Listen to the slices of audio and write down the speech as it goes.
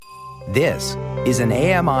This is an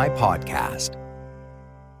AMI podcast.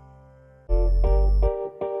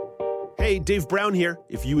 Hey, Dave Brown here.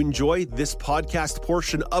 If you enjoy this podcast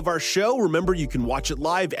portion of our show, remember you can watch it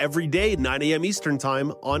live every day at 9 a.m. Eastern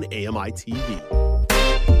Time on AMI TV.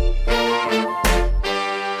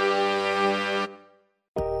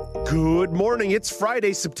 Good morning. It's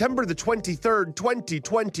Friday, September the 23rd,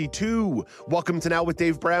 2022. Welcome to Now with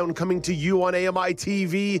Dave Brown, coming to you on AMI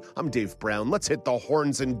TV. I'm Dave Brown. Let's hit the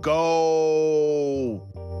horns and go.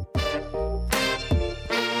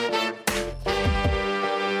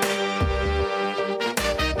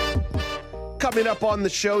 Coming up on the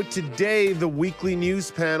show today, the weekly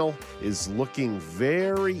news panel is looking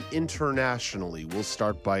very internationally. We'll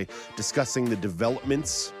start by discussing the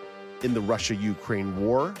developments in the Russia-Ukraine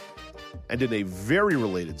war. And in a very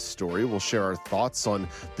related story, we'll share our thoughts on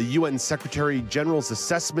the UN Secretary General's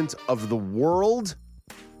assessment of the world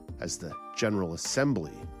as the General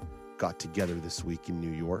Assembly got together this week in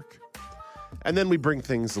New York. And then we bring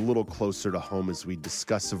things a little closer to home as we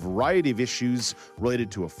discuss a variety of issues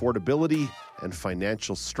related to affordability and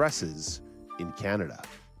financial stresses in Canada.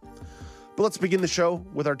 But let's begin the show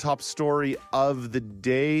with our top story of the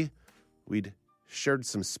day. We'd shared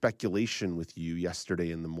some speculation with you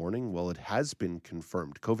yesterday in the morning. Well, it has been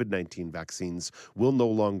confirmed. COVID-19 vaccines will no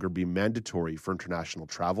longer be mandatory for international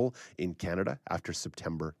travel in Canada after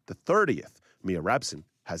September the 30th. Mia Rabson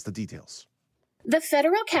has the details. The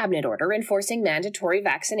federal cabinet order enforcing mandatory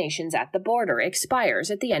vaccinations at the border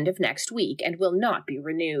expires at the end of next week and will not be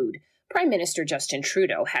renewed. Prime Minister Justin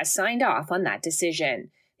Trudeau has signed off on that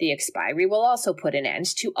decision. The expiry will also put an end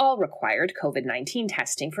to all required COVID-19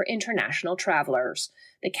 testing for international travelers.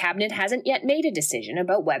 The cabinet hasn't yet made a decision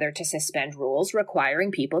about whether to suspend rules requiring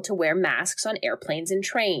people to wear masks on airplanes and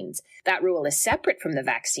trains. That rule is separate from the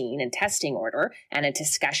vaccine and testing order, and a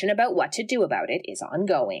discussion about what to do about it is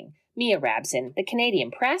ongoing. Mia Rabson, The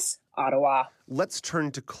Canadian Press, Ottawa. Let's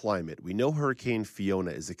turn to climate. We know Hurricane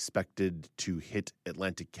Fiona is expected to hit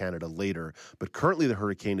Atlantic Canada later, but currently the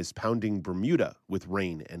hurricane is pounding Bermuda with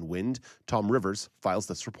rain and wind. Tom Rivers files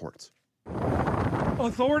this report.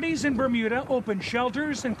 Authorities in Bermuda opened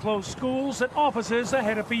shelters and closed schools and offices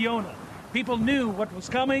ahead of Fiona. People knew what was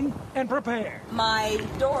coming and prepared. My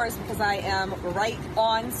doors, because I am right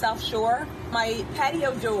on South Shore, my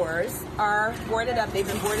patio doors are boarded up. They've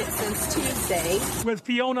been boarded since Tuesday. With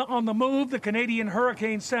Fiona on the move, the Canadian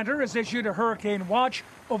Hurricane Centre has issued a hurricane watch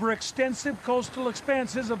over extensive coastal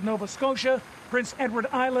expanses of Nova Scotia, Prince Edward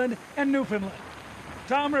Island, and Newfoundland.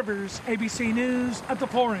 Tom Rivers, ABC News at the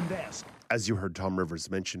Foreign Desk. As you heard Tom Rivers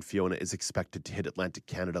mention, Fiona is expected to hit Atlantic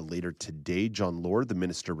Canada later today. John Lord, the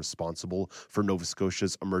minister responsible for Nova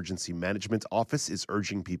Scotia's Emergency Management Office, is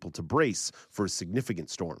urging people to brace for a significant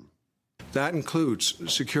storm. That includes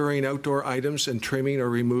securing outdoor items and trimming or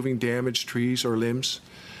removing damaged trees or limbs,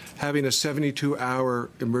 having a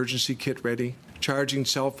 72-hour emergency kit ready, charging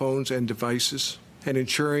cell phones and devices, and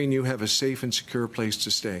ensuring you have a safe and secure place to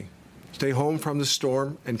stay. Stay home from the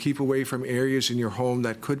storm and keep away from areas in your home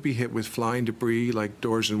that could be hit with flying debris like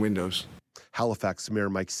doors and windows. Halifax Mayor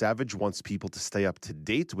Mike Savage wants people to stay up to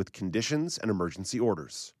date with conditions and emergency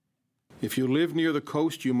orders. If you live near the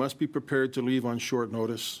coast, you must be prepared to leave on short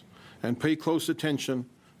notice and pay close attention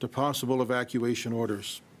to possible evacuation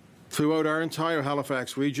orders. Throughout our entire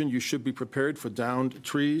Halifax region, you should be prepared for downed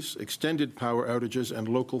trees, extended power outages, and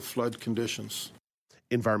local flood conditions.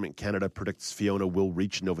 Environment Canada predicts Fiona will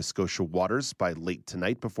reach Nova Scotia waters by late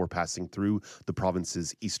tonight before passing through the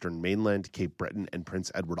province's eastern mainland, Cape Breton, and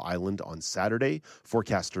Prince Edward Island on Saturday.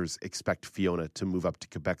 Forecasters expect Fiona to move up to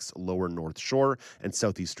Quebec's lower North Shore and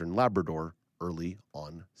southeastern Labrador early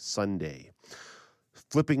on Sunday.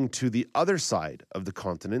 Flipping to the other side of the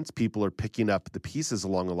continent, people are picking up the pieces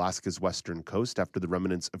along Alaska's western coast after the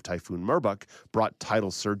remnants of Typhoon Merbuk brought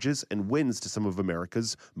tidal surges and winds to some of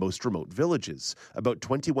America's most remote villages. About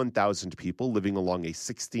 21,000 people living along a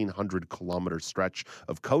 1,600-kilometer stretch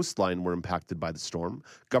of coastline were impacted by the storm.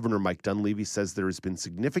 Governor Mike Dunleavy says there has been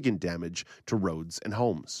significant damage to roads and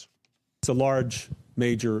homes. It's a large,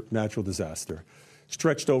 major natural disaster,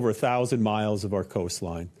 stretched over 1,000 miles of our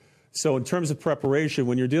coastline. So in terms of preparation,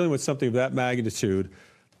 when you're dealing with something of that magnitude,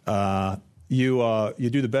 you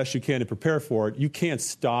do the best you can to prepare for it. You can't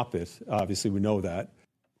stop it. Obviously, we know that.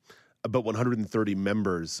 About 130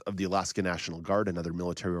 members of the Alaska National Guard and other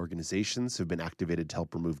military organizations have been activated to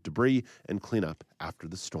help remove debris and clean up after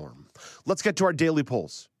the storm. Let's get to our daily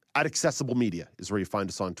polls. At Accessible Media is where you find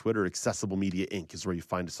us on Twitter. Accessible Media Inc. is where you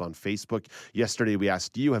find us on Facebook. Yesterday, we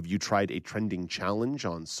asked you, have you tried a trending challenge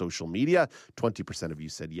on social media? 20% of you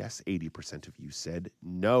said yes. 80% of you said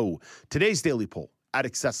no. Today's daily poll at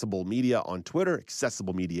Accessible Media on Twitter,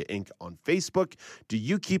 Accessible Media Inc. on Facebook. Do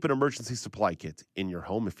you keep an emergency supply kit in your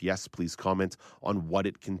home? If yes, please comment on what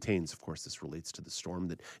it contains. Of course, this relates to the storm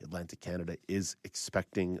that Atlantic Canada is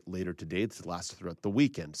expecting later today to last throughout the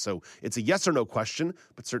weekend. So it's a yes or no question,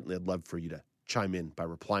 but certainly I'd love for you to chime in by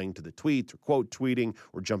replying to the tweet or quote tweeting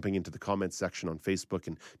or jumping into the comments section on Facebook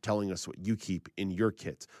and telling us what you keep in your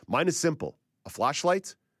kit. Mine is simple: a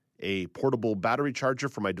flashlight, a portable battery charger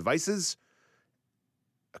for my devices,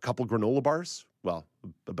 a couple granola bars, well,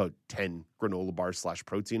 about 10 granola bars /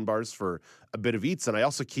 protein bars for a bit of eats. And I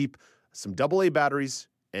also keep some AA batteries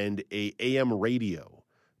and a AM radio,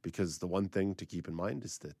 because the one thing to keep in mind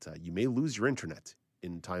is that you may lose your internet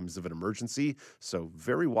in times of an emergency. So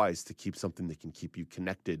very wise to keep something that can keep you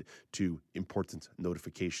connected to important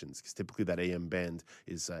notifications, because typically that AM band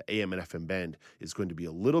is AM and FM band is going to be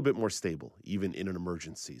a little bit more stable, even in an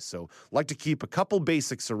emergency. So like to keep a couple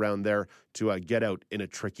basics around there to get out in a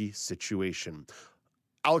tricky situation.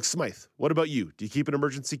 Alex Smythe, what about you? Do you keep an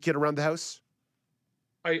emergency kit around the house?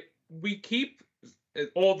 We keep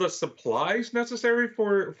all the supplies necessary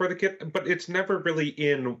for the kit, but it's never really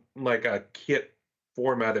in like a kit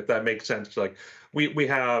format, if that makes sense. Like we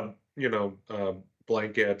have,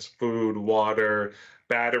 blankets, food, water,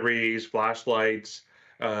 batteries, flashlights,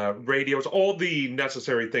 radios, all the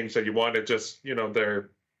necessary things that you want. To just, they're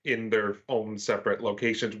in their own separate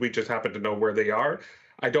locations. We just happen to know where they are.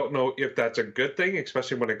 I don't know if that's a good thing,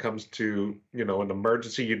 especially when it comes to, an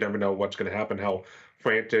emergency. You never know what's going to happen, how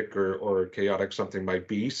frantic or chaotic something might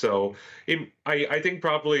be. So I think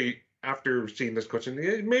probably after seeing this question,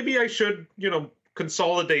 maybe I should,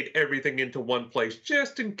 consolidate everything into one place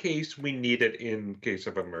just in case we need it in case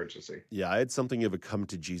of emergency. Yeah, I had something of a come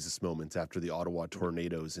to Jesus moment after the Ottawa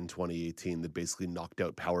tornadoes in 2018 that basically knocked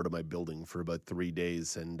out power to my building for about 3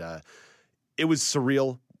 days. And it was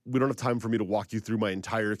surreal. We don't have time for me to walk you through my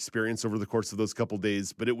entire experience over the course of those couple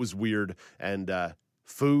days, but it was weird. And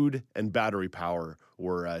food and battery power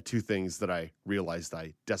were two things that I realized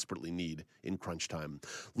I desperately need in crunch time.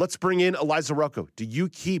 Let's bring in Eliza Rocco. Do you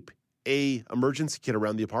keep a emergency kit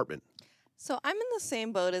around the apartment? So I'm in the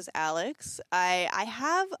same boat as Alex. I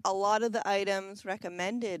have a lot of the items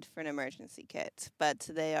recommended for an emergency kit, but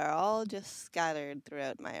they are all just scattered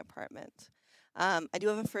throughout my apartment. I do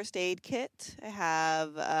have a first aid kit. I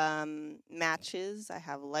have matches. I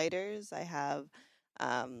have lighters. I have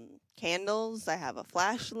candles. I have a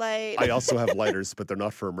flashlight. I also have lighters, but they're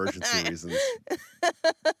not for emergency reasons.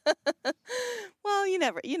 Well, you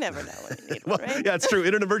never know when you need one, right? Yeah, it's true.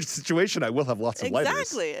 In an emergency situation, I will have lots of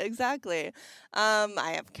lighters. Exactly.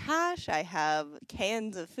 I have cash. I have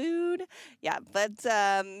cans of food. Yeah, but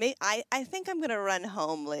I think I'm going to run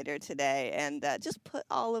home later today and just put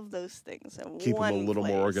all of those things in one place. Keep them a little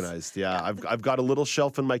more organized. Yeah, I've got a little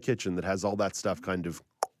shelf in my kitchen that has all that stuff kind of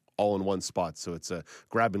all in one spot. So it's a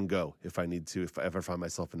grab and go if I need to, if I ever find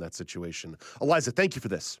myself in that situation. Eliza, thank you for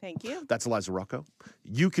this. Thank you. That's Eliza Rocco.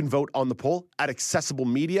 You can vote on the poll at Accessible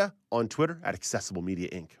Media on Twitter, at Accessible Media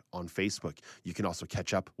Inc. on Facebook. You can also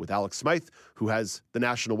catch up with Alex Smythe, who has the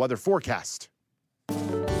national weather forecast.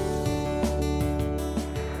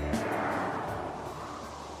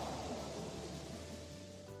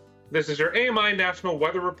 This is your AMI National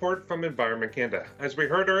Weather Report from Environment Canada. As we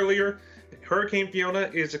heard earlier, Hurricane Fiona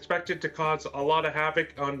is expected to cause a lot of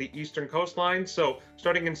havoc on the eastern coastline. So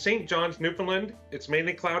starting in St. John's, Newfoundland, it's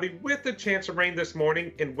mainly cloudy with a chance of rain this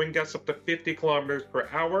morning and wind gusts up to 50 kilometers per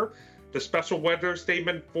hour. The special weather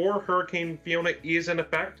statement for Hurricane Fiona is in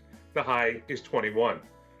effect. The high is 21.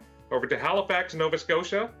 Over to Halifax, Nova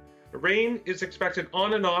Scotia. Rain is expected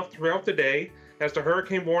on and off throughout the day, as the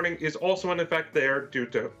hurricane warning is also in effect there due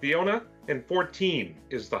to Fiona, and 14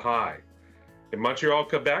 is the high. In Montreal,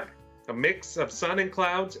 Quebec, a mix of sun and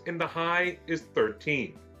clouds, and the high is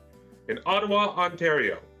 13. In Ottawa,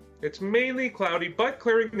 Ontario, it's mainly cloudy but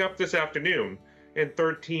clearing up this afternoon, and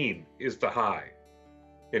 13 is the high.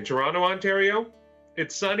 In Toronto, Ontario,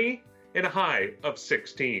 it's sunny and a high of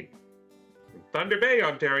 16. In Thunder Bay,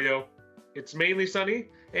 Ontario, it's mainly sunny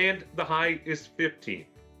and the high is 15.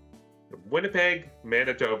 In Winnipeg,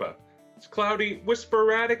 Manitoba, it's cloudy with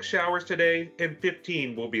sporadic showers today and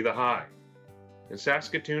 15 will be the high. In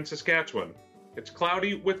Saskatoon, Saskatchewan, it's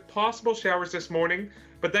cloudy with possible showers this morning,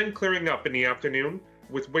 but then clearing up in the afternoon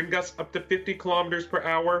with wind gusts up to 50 kilometers per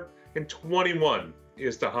hour and 21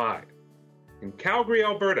 is the high. In Calgary,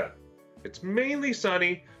 Alberta, it's mainly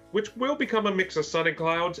sunny, which will become a mix of sun and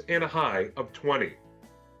clouds and a high of 20.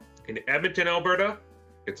 In Edmonton, Alberta,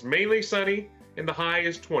 it's mainly sunny and the high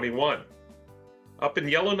is 21. Up in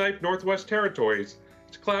Yellowknife, Northwest Territories,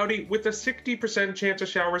 it's cloudy with a 60% chance of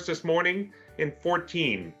showers this morning and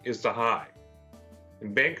 14 is the high.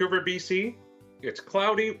 In Vancouver, BC, it's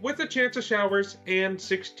cloudy with a chance of showers and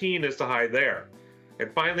 16 is the high there.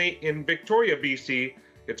 And finally, in Victoria, BC,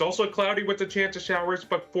 it's also cloudy with a chance of showers,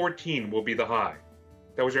 but 14 will be the high.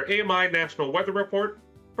 That was your AMI National Weather Report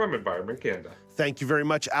from Environment Canada. Thank you very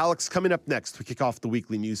much, Alex. Coming up next, we kick off the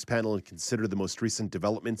weekly news panel and consider the most recent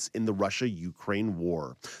developments in the Russia-Ukraine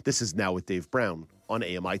war. This is Now with Dave Brown on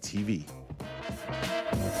AMI TV.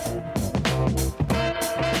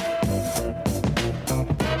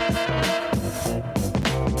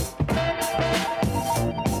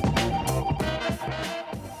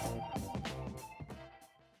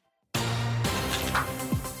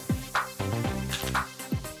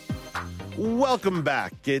 Welcome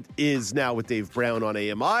back. It is Now with Dave Brown on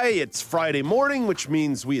AMI. It's Friday morning, which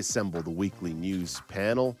means we assemble the weekly news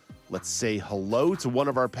panel. Let's say hello to one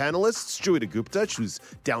of our panelists, Joeita Gupta, who's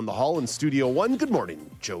down the hall in Studio One. Good morning,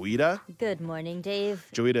 Joeita. Good morning, Dave.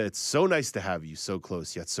 Joeita, it's so nice to have you so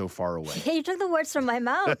close yet so far away. You took the words from my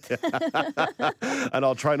mouth. And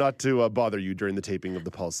I'll try not to bother you during the taping of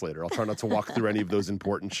the Pulse later. I'll try not to walk through any of those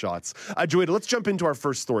important shots. Joeita, let's jump into our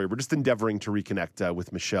first story. We're just endeavoring to reconnect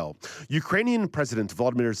with Michelle. Ukrainian President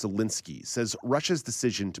Volodymyr Zelensky says Russia's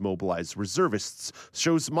decision to mobilize reservists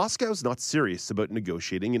shows Moscow's not serious about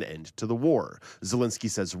negotiating an end to the war. Zelensky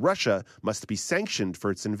says Russia must be sanctioned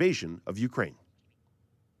for its invasion of Ukraine.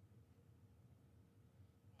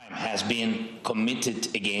 Has been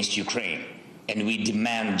committed against Ukraine, and we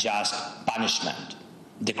demand just punishment.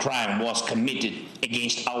 The crime was committed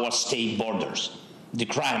against our state borders. The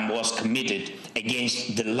crime was committed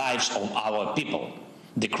against the lives of our people.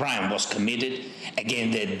 The crime was committed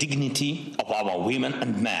against the dignity of our women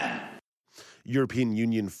and men. European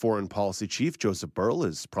Union Foreign Policy Chief Joseph Borrell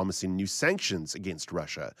is promising new sanctions against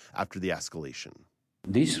Russia after the escalation.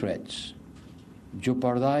 These threats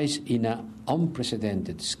jeopardize in an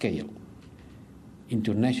unprecedented scale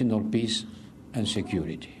international peace and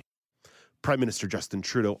security. Prime Minister Justin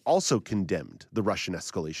Trudeau also condemned the Russian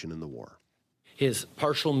escalation in the war. His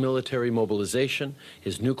partial military mobilization,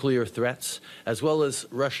 his nuclear threats, as well as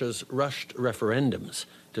Russia's rushed referendums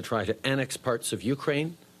to try to annex parts of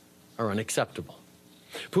Ukraine are unacceptable.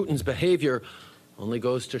 Putin's behavior only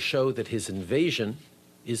goes to show that his invasion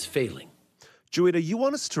is failing. Joeita, you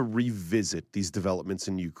want us to revisit these developments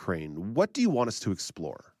in Ukraine. What do you want us to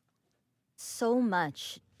explore? So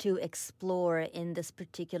much to explore in this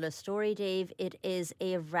particular story, Dave. It is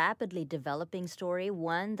a rapidly developing story,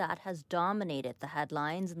 one that has dominated the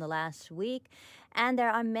headlines in the last week, and there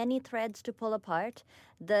are many threads to pull apart.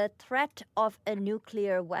 The threat of a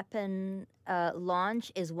nuclear weapon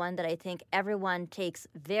launch is one that I think everyone takes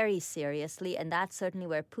very seriously, and that's certainly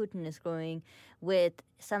where Putin is going with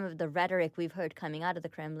some of the rhetoric we've heard coming out of the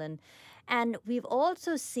Kremlin. And we've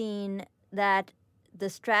also seen that the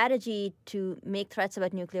strategy to make threats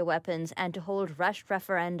about nuclear weapons and to hold rushed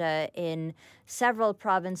referenda in several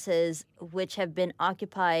provinces which have been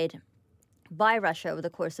occupied by Russia over the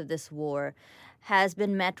course of this war has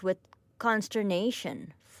been met with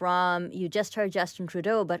consternation from, you just heard Justin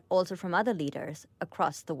Trudeau, but also from other leaders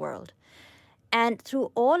across the world. And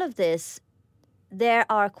through all of this, there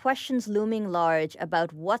are questions looming large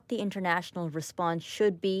about what the international response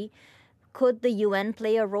should be. Could the UN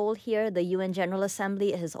play a role here? The UN General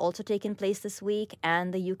Assembly has also taken place this week,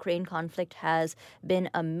 and the Ukraine conflict has been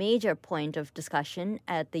a major point of discussion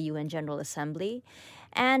at the UN General Assembly.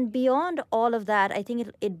 And beyond all of that, I think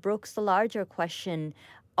it brooks the larger question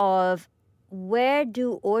of where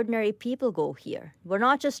do ordinary people go here? We're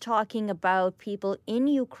not just talking about people in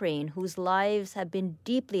Ukraine whose lives have been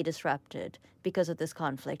deeply disrupted because of this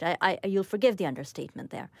conflict. You'll forgive the understatement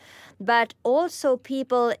there. But also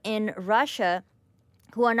people in Russia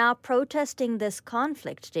who are now protesting this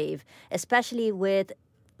conflict, Dave, especially with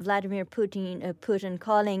Vladimir Putin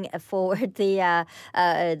calling forward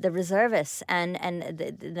the reservists, and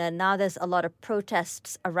now there's a lot of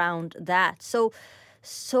protests around that.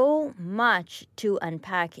 So much to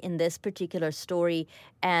unpack in this particular story,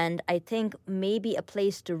 and I think maybe a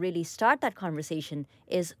place to really start that conversation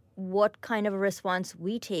is what kind of a response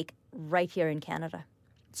we take right here in Canada.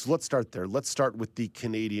 So let's start there. Let's start with the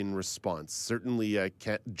Canadian response. Certainly,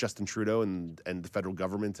 Justin Trudeau and the federal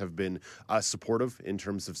government have been supportive in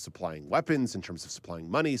terms of supplying weapons, in terms of supplying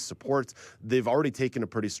money, support. They've already taken a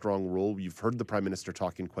pretty strong role. You've heard the Prime Minister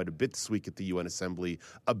talking quite a bit this week at the UN Assembly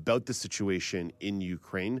about the situation in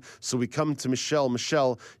Ukraine. So we come to Michelle.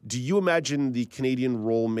 Michelle, do you imagine the Canadian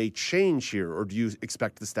role may change here, or do you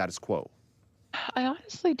expect the status quo? I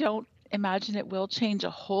honestly don't imagine it will change a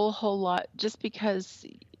whole lot, just because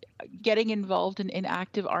getting involved in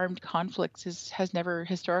active armed conflicts has never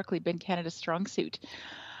historically been Canada's strong suit.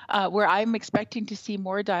 Where I'm expecting to see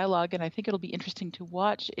more dialogue, and I think it'll be interesting to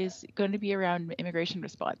watch, is going to be around immigration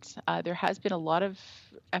response. There has been a lot of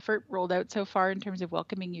effort rolled out so far in terms of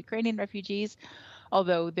welcoming Ukrainian refugees,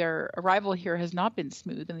 although their arrival here has not been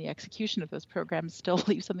smooth and the execution of those programs still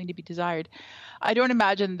leaves something to be desired. I don't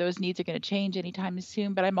imagine those needs are going to change anytime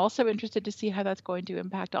soon, but I'm also interested to see how that's going to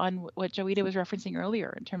impact on what Joita was referencing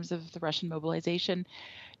earlier in terms of the Russian mobilization.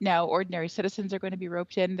 Now, ordinary citizens are going to be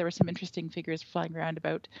roped in. There were some interesting figures flying around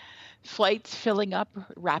about flights filling up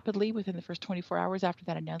rapidly within the first 24 hours after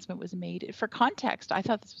that announcement was made. For context, I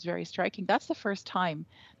thought this was very striking. That's the first time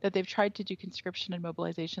that they've tried to do conscription and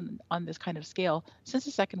mobilization on this kind of scale since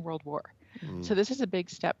the Second World War. So this is a big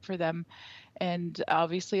step for them. And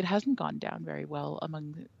obviously it hasn't gone down very well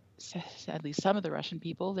among at least some of the Russian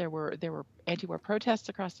people. There were anti-war protests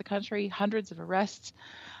across the country, hundreds of arrests.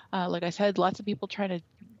 Like I said, lots of people trying to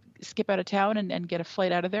skip out of town and get a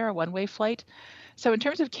flight out of there, a one-way flight. So in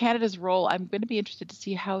terms of Canada's role, I'm going to be interested to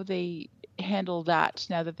see how they handle that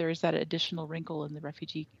now that there is that additional wrinkle in the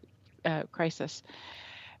refugee crisis.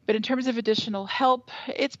 But in terms of additional help,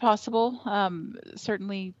 it's possible.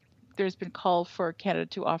 Certainly, there's been call for Canada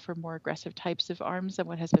to offer more aggressive types of arms than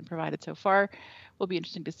what has been provided so far. Will be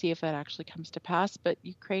interesting to see if that actually comes to pass. But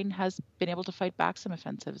Ukraine has been able to fight back some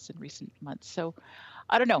offensives in recent months. So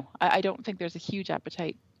I don't know. I don't think there's a huge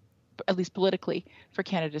appetite, at least politically, for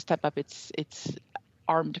Canada to step up its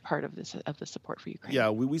armed part of the support for Ukraine. Yeah,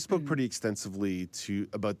 we spoke pretty extensively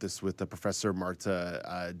about this with Professor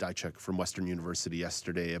Marta Dajcik from Western University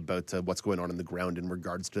yesterday about what's going on the ground in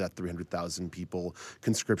regards to that 300,000 people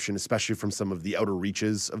conscription, especially from some of the outer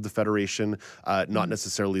reaches of the Federation, not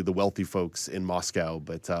necessarily the wealthy folks in Moscow,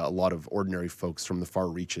 but a lot of ordinary folks from the far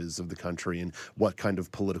reaches of the country, and what kind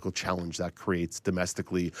of political challenge that creates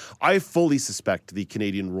domestically. I fully suspect the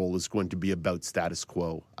Canadian role is going to be about status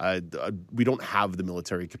quo. We don't have the military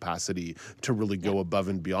capacity to really go above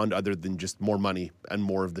and beyond, other than just more money and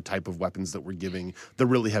more of the type of weapons that we're giving. The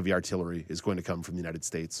really heavy artillery is going to come from the United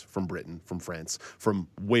States, from Britain, from France, from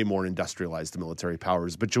way more industrialized military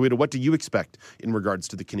powers. But Joita, what do you expect in regards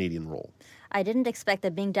to the Canadian role? I didn't expect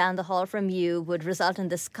that being down the hall from you would result in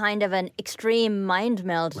this kind of an extreme mind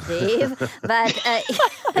melt, Dave. But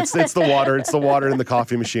it's the water. It's the water in the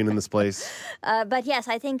coffee machine in this place. But yes,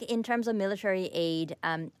 I think in terms of military aid,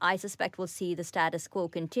 I suspect we'll see the status quo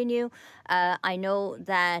continue. I know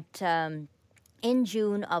that in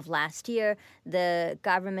June of last year, the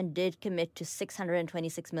government did commit to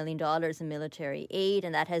 $626 million in military aid,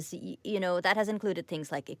 and that has included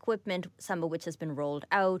things like equipment, some of which has been rolled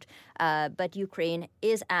out. But Ukraine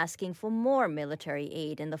is asking for more military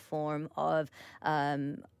aid in the form of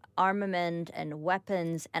armament and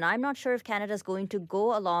weapons, and I'm not sure if Canada is going to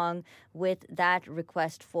go along with that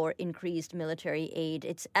request for increased military aid.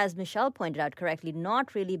 It's, as Michelle pointed out correctly,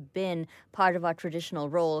 not really been part of our traditional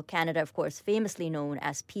role. Canada, of course, famously known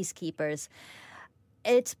as peacekeepers.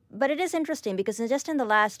 But it is interesting because just in the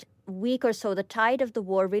last week or so, the tide of the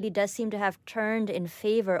war really does seem to have turned in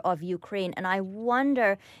favor of Ukraine, and I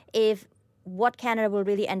wonder if what Canada will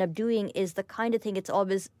really end up doing is the kind of thing it's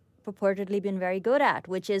always purportedly been very good at,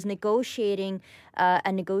 which is negotiating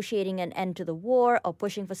an end to the war or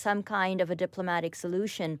pushing for some kind of a diplomatic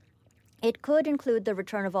solution. It could include the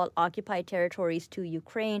return of all occupied territories to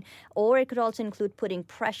Ukraine, or it could also include putting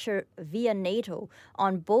pressure via NATO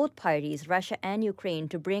on both parties, Russia and Ukraine,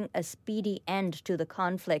 to bring a speedy end to the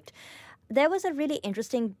conflict. There was a really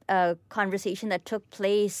interesting conversation that took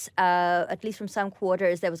place, at least from some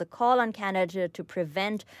quarters. There was a call on Canada to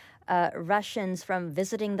prevent Russians from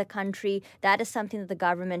visiting the country. That is something that the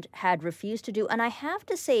government had refused to do. And I have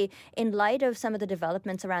to say, in light of some of the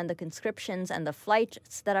developments around the conscriptions and the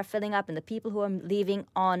flights that are filling up and the people who are leaving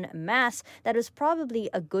en masse, that was probably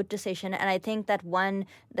a good decision. And I think that one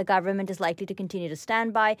the government is likely to continue to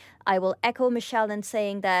stand by. I will echo Michelle in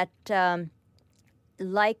saying that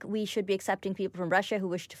like we should be accepting people from Russia who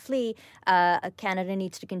wish to flee, Canada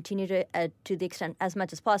needs to continue to the extent as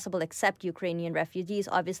much as possible, accept Ukrainian refugees.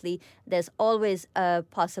 Obviously, there's always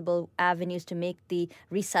possible avenues to make the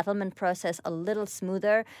resettlement process a little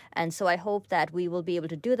smoother. And so I hope that we will be able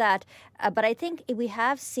to do that. But I think we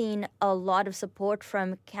have seen a lot of support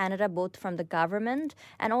from Canada, both from the government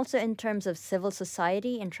and also in terms of civil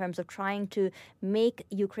society, in terms of trying to make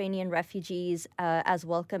Ukrainian refugees as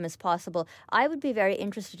welcome as possible. I would be very very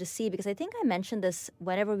interested to see, because I think I mentioned this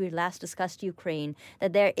whenever we last discussed Ukraine,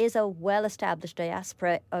 that there is a well-established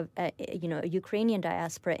diaspora of, a Ukrainian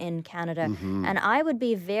diaspora in Canada. Mm-hmm. And I would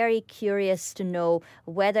be very curious to know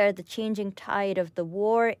whether the changing tide of the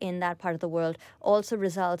war in that part of the world also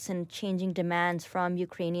results in changing demands from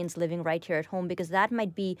Ukrainians living right here at home, because that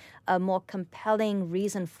might be a more compelling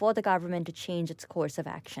reason for the government to change its course of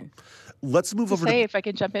action. Let's move over to... to... If I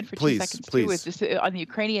can jump in for 2 seconds, too, with just on the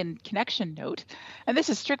Ukrainian connection note, and this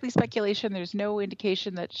is strictly speculation, there's no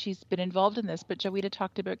indication that she's been involved in this, but Joeita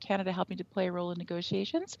talked about Canada helping to play a role in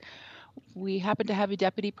negotiations. We happen to have a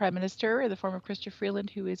deputy prime minister in the form of Chrystia Freeland,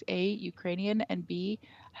 who is A, Ukrainian, and B,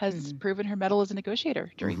 has proven her mettle as a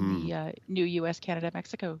negotiator during the new U.S., Canada,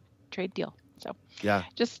 Mexico trade deal. So yeah,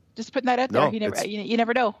 just putting that out there. You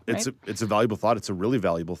never know. It's right? It's a valuable thought. It's a really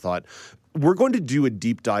valuable thought. We're going to do a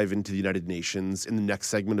deep dive into the United Nations in the next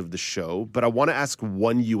segment of the show, but I want to ask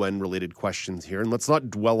one UN-related question here, and let's not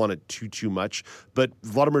dwell on it too much, but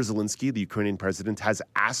Volodymyr Zelensky, the Ukrainian president, has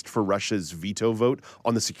asked for Russia's veto vote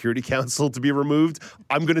on the Security Council to be removed.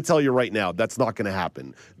 I'm going to tell you right now, that's not going to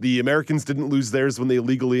happen. The Americans didn't lose theirs when they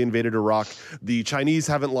illegally invaded Iraq. The Chinese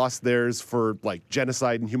haven't lost theirs for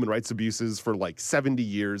genocide and human rights abuses for 70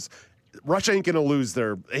 years. Russia ain't gonna lose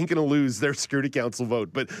their Security Council vote.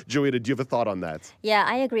 But Joeita, do you have a thought on that? Yeah,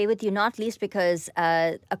 I agree with you, not least because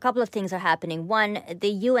a couple of things are happening. One, the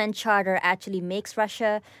UN Charter actually makes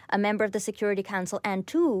Russia a member of the Security Council, and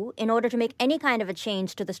two, in order to make any kind of a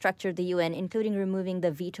change to the structure of the UN, including removing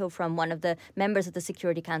the veto from one of the members of the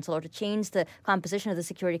Security Council or to change the composition of the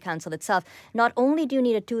Security Council itself, not only do you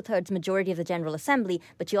need a 2/3 majority of the General Assembly,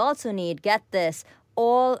 but you also need, get this,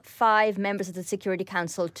 all 5 members of the Security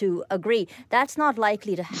Council to agree. That's not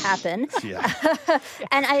likely to happen.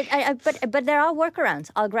 And but there are workarounds.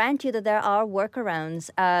 I'll grant you that there are workarounds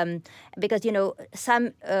because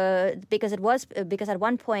because at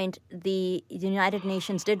one point the United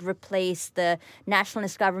Nations did replace the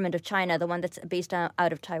nationalist government of China, the one that's based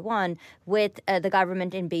out of Taiwan, with the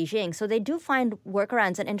government in Beijing. So they do find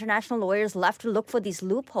workarounds, and international lawyers love to look for these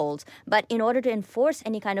loopholes. But in order to enforce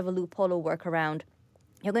any kind of a loophole or workaround,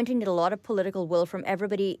 you're going to need a lot of political will from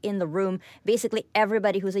everybody in the room, basically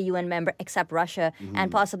everybody who's a UN member except Russia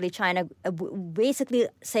and possibly China, basically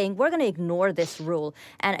saying, we're going to ignore this rule.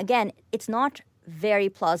 And again, it's not very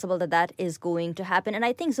plausible that is going to happen. And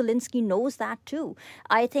I think Zelensky knows that too.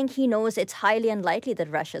 I think he knows it's highly unlikely that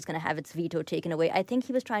Russia is going to have its veto taken away. I think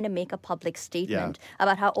he was trying to make a public statement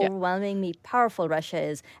about how overwhelmingly powerful Russia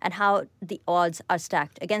is and how the odds are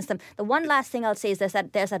stacked against them. The one last thing I'll say is there's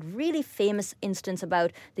that really famous instance about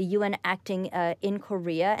the UN acting in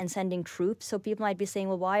Korea and sending troops. So people might be saying,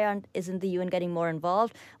 well, why isn't the UN getting more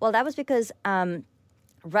involved? Well, that was because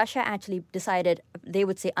Russia actually decided, they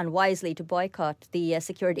would say unwisely, to boycott the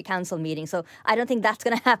Security Council meeting. So I don't think that's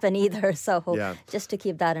going to happen either. So just to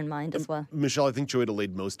keep that in mind as well. Michelle, I think Joeita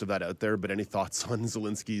laid most of that out there, but any thoughts on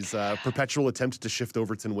Zelensky's perpetual attempt to shift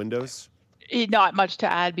Overton windows? Not much to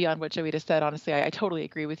add beyond what Joeita said. Honestly, I totally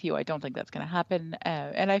agree with you. I don't think that's going to happen.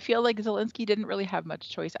 And I feel like Zelensky didn't really have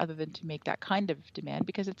much choice other than to make that kind of demand,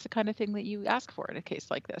 because it's the kind of thing that you ask for in a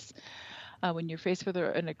case like this. When you're faced with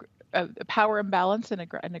a power imbalance and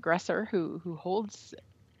an aggressor who holds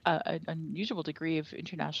an unusual degree of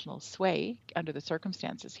international sway under the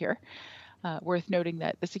circumstances here. Worth noting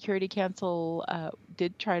that the Security Council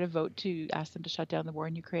did try to vote to ask them to shut down the war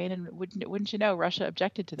in Ukraine, and wouldn't you know, Russia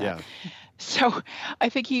objected to that. Yeah. So I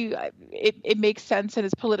think it makes sense and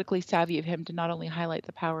is politically savvy of him to not only highlight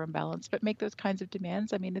the power imbalance, but make those kinds of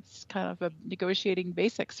demands. I mean, it's kind of a negotiating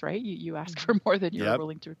basics, right? You ask for more than you're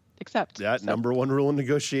willing to accept. Yeah, so. Number one rule in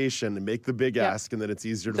negotiation, and make the big ask, and then it's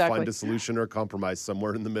easier to find a solution or a compromise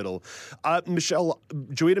somewhere in the middle. Michelle,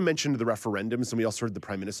 Joeita mentioned the referendums, and we also heard the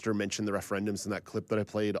Prime Minister mention the referendums in that clip that I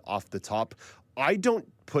played off the top. I don't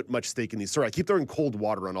put much stake in these. Sorry, I keep throwing cold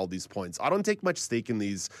water on all these points. I don't take much stake in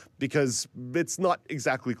these because it's not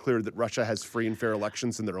exactly clear that Russia has free and fair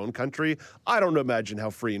elections in their own country. I don't imagine how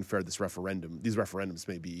free and fair these referendums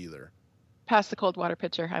may be either. Pass the cold water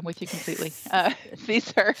pitcher. I'm with you completely.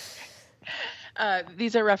 These are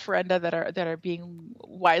referenda that are being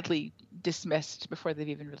widely dismissed before they've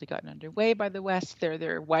even really gotten underway by the West.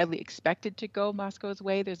 They're widely expected to go Moscow's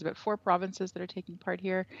way. There's about 4 provinces that are taking part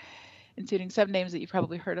here, including some names that you've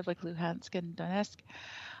probably heard of, like Luhansk and Donetsk.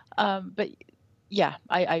 But yeah,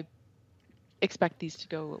 expect these to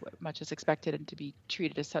go much as expected and to be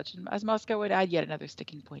treated as such. And as Moscow would add yet another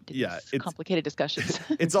sticking point to these complicated discussions.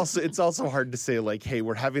 It's also hard to say, like, hey,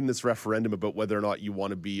 we're having this referendum about whether or not you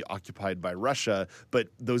want to be occupied by Russia, but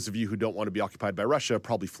those of you who don't want to be occupied by Russia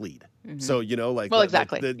probably fled. Mm-hmm. So,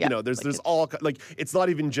 exactly. There's all, like, it's not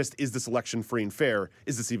even just, is this election free and fair?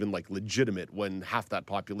 Is this even, like, legitimate when half that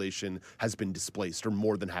population has been displaced, or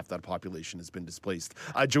more than half that population has been displaced?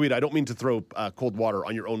 Joita, I don't mean to throw cold water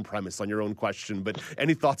on your own premise, on your own question, but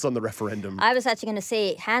any thoughts on the referendum? I was actually going to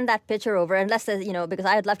say, hand that pitcher over, unless there's, because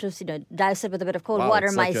I'd love to, douse it with a bit of cold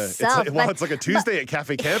water myself. It's like a Tuesday at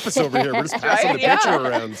Cafe Campus over here. We're just passing the pitcher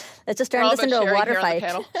around. Let's just turn this into a water fight.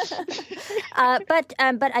 But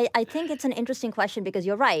I think it's an interesting question because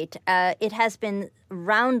you're right. It has been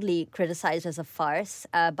roundly criticized as a farce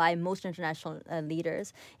by most international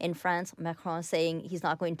leaders. In France, Macron saying he's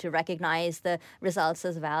not going to recognize the results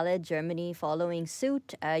as valid. Germany following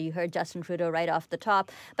suit. You heard Justin Trudeau right off the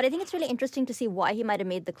top. But I think it's really interesting to see why he might have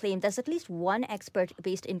made the claim. There's at least one expert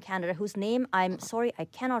based in Canada whose name I'm sorry I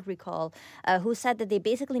cannot recall, who said that they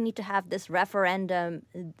basically need to have this referendum,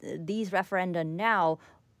 these referenda now,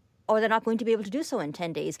 or they're not going to be able to do so in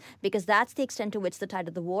 10 days, because that's the extent to which the tide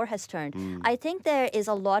of the war has turned. I think there is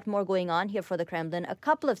a lot more going on here for the Kremlin. A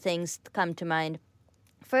couple of things come to mind.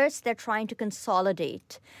 First, they're trying to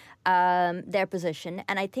consolidate their position.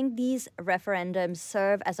 And I think these referendums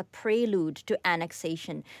serve as a prelude to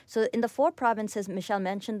annexation. So in the 4 provinces, Michelle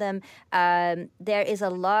mentioned them, there is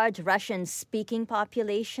a large Russian-speaking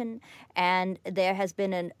population, and there has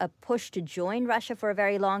been a push to join Russia for a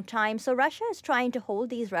very long time. So Russia is trying to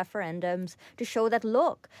hold these referendums to show that,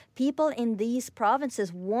 look, people in these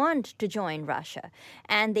provinces want to join Russia,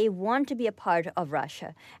 and they want to be a part of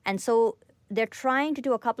Russia. And so they're trying to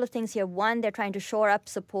do a couple of things here. One, they're trying to shore up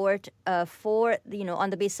support for, on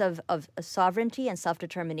the basis of sovereignty and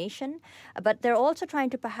self-determination. But they're also trying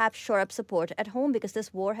to perhaps shore up support at home because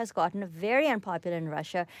this war has gotten very unpopular in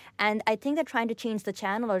Russia. And I think they're trying to change the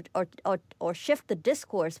channel or shift the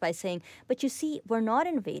discourse by saying, but you see, we're not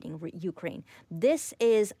invading Ukraine. This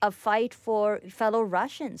is a fight for fellow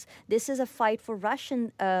Russians. This is a fight for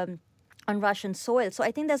Russian on Russian soil. So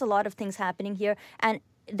I think there's a lot of things happening here. And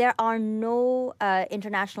there are no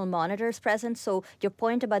international monitors present, so your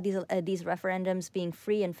point about these referendums being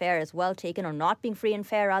free and fair is well taken, or not being free and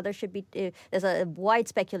fair rather should be. There's a wide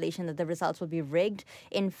speculation that the results will be rigged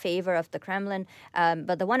in favor of the Kremlin.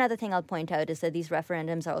 But the one other thing I'll point out is that these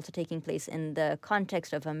referendums are also taking place in the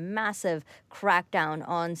context of a massive crackdown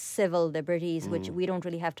on civil liberties, which we don't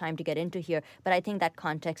really have time to get into here. But I think that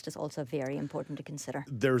context is also very important to consider.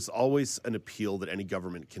 There's always an appeal that any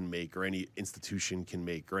government can make, or any institution can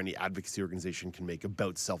make, or any advocacy organization can make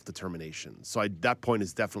about self-determination. So that point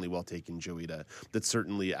is definitely well taken, Joita, that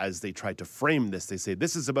certainly as they try to frame this, they say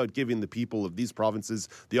this is about giving the people of these provinces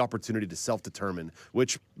the opportunity to self-determine,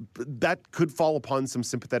 which that could fall upon some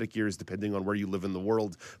sympathetic ears depending on where you live in the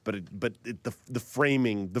world. But the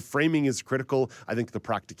framing is critical. I think the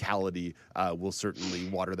practicality will certainly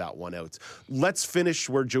water that one out. Let's finish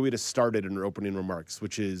where Joita started in her opening remarks,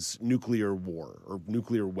 which is nuclear war or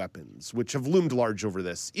nuclear weapons, which have loomed large over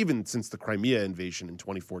this, even since the Crimea invasion in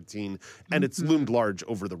 2014. And it's loomed large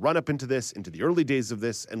over the run-up into this, into the early days of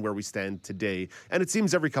this, and where we stand today. And it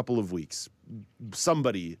seems every couple of weeks,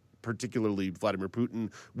 somebody, particularly Vladimir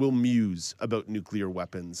Putin, will muse about nuclear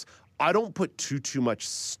weapons. I don't put too much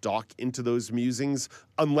stock into those musings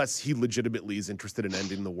unless he legitimately is interested in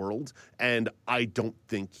ending the world, and I don't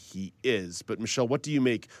think he is. But Michelle, what do you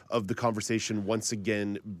make of the conversation once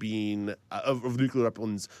again being of nuclear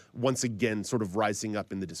weapons once again sort of rising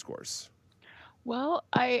up in the discourse? Well,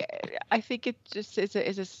 I think it just is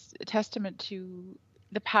a testament to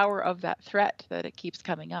the power of that threat that it keeps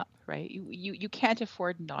coming up, right? You can't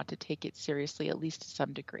afford not to take it seriously, at least to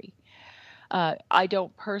some degree. I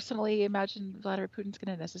don't personally imagine Vladimir Putin's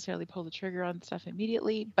going to necessarily pull the trigger on stuff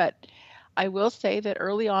immediately, but I will say that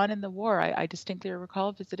early on in the war, I distinctly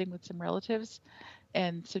recall visiting with some relatives,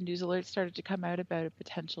 and some news alerts started to come out about a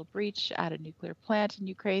potential breach at a nuclear plant in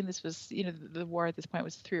Ukraine. This was, the war at this point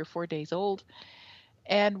was 3 or 4 days old.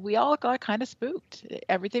 And we all got kind of spooked.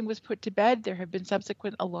 Everything was put to bed. There have been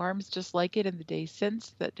subsequent alarms just like it in the days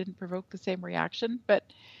since that didn't provoke the same reaction. But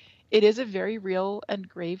it is a very real and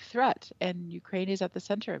grave threat, and Ukraine is at the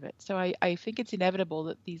center of it. So I think it's inevitable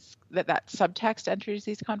that that subtext enters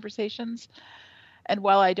these conversations. And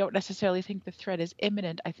while I don't necessarily think the threat is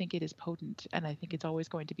imminent, I think it is potent, and I think it's always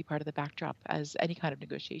going to be part of the backdrop as any kind of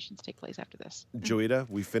negotiations take place after this. Joita,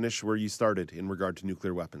 we finish where you started in regard to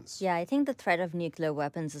nuclear weapons. Yeah, I think the threat of nuclear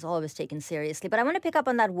weapons is always taken seriously. But I want to pick up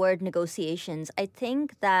on that word negotiations. I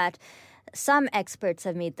think that some experts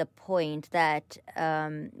have made the point that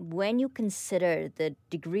when you consider the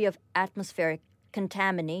degree of atmospheric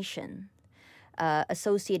contamination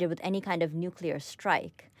associated with any kind of nuclear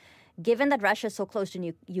strike, given that Russia is so close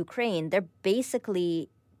to Ukraine, they're basically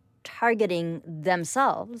targeting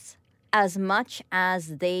themselves as much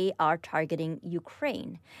as they are targeting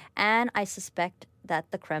Ukraine. And I suspect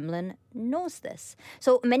that the Kremlin knows this.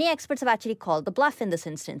 So many experts have actually called the bluff in this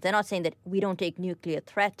instance. They're not saying that we don't take nuclear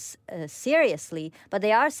threats seriously, but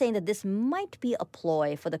they are saying that this might be a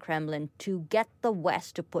ploy for the Kremlin to get the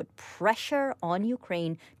West to put pressure on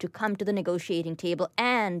Ukraine to come to the negotiating table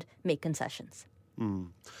and make concessions.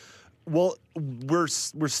 Well, we're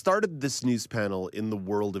started this news panel in the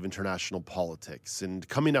world of international politics, and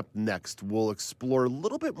coming up next, we'll explore a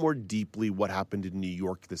little bit more deeply what happened in New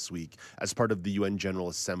York this week as part of the UN General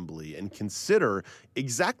Assembly and consider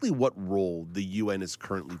exactly what role the UN is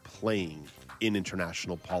currently playing in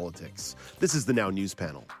international politics. This is the Now News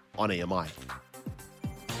Panel on AMI.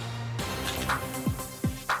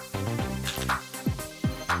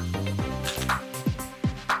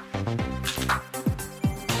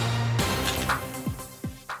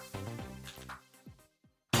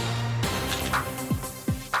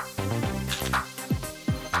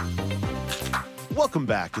 Welcome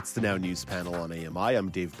back. It's the Now News Panel on AMI. I'm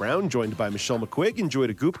Dave Brown, joined by Michelle McQuigg and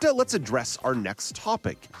Joyita Gupta. Let's address our next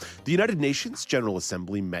topic. The United Nations General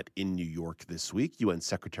Assembly met in New York this week. UN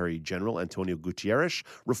Secretary General Antonio Guterres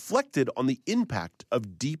reflected on the impact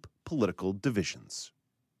of deep political divisions.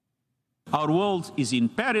 Our world is in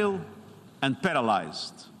peril and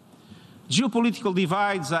paralyzed. Geopolitical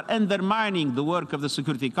divides are undermining the work of the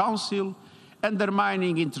Security Council,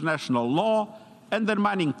 undermining international law,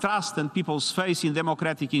 undermining trust and people's faith in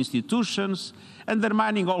democratic institutions,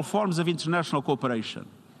 undermining all forms of international cooperation.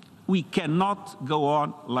 We cannot go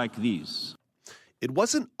on like this. It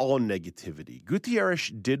wasn't all negativity.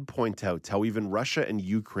 Guterres did point out how even Russia and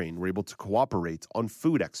Ukraine were able to cooperate on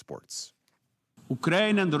food exports.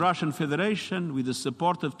 Ukraine and the Russian Federation, with the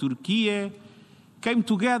support of Turkey, came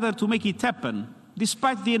together to make it happen,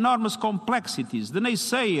 despite the enormous complexities, the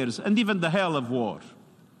naysayers, and even the hell of war.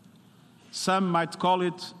 Some might call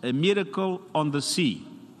it a miracle on the sea.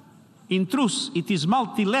 In truth, it is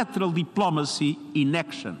multilateral diplomacy in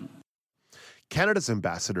action. Canada's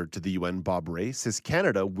ambassador to the UN, Bob Rae, says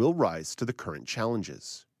Canada will rise to the current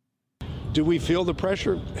challenges. Do we feel the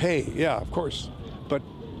pressure? Hey, yeah, of course. But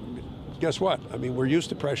guess what? I mean, we're used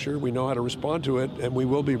to pressure. We know how to respond to it, and we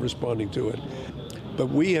will be responding to it. But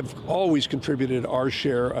we have always contributed our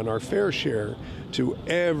share and our fair share to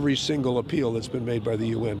every single appeal that's been made by the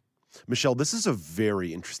UN. Michelle, this is a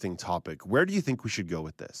very interesting topic. Where do you think we should go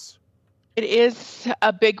with this? It is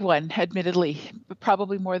a big one, admittedly,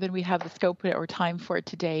 probably more than we have the scope or time for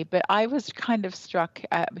today. But I was kind of struck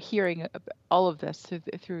at hearing all of this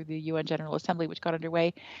through the UN General Assembly, which got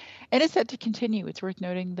underway. And it's set to continue. It's worth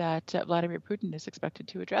noting that Vladimir Putin is expected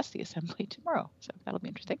to address the Assembly tomorrow. So that'll be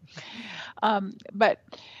interesting. But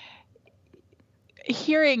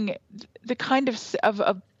hearing the kind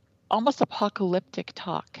of almost apocalyptic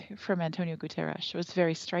talk from Antonio Guterres was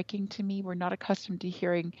very striking to me. We're not accustomed to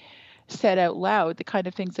hearing said out loud the kind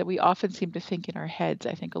of things that we often seem to think in our heads.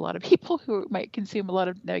 I think a lot of people who might consume a lot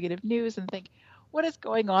of negative news and think, what is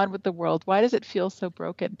going on with the world? Why does it feel so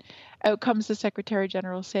broken? Out comes the Secretary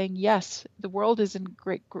General saying, yes, the world is in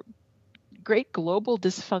great global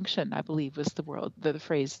dysfunction, I believe was the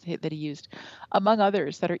phrase that he used, among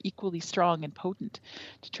others that are equally strong and potent.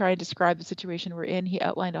 To try and describe the situation we're in, he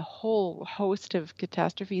outlined a whole host of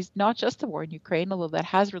catastrophes, not just the war in Ukraine, although that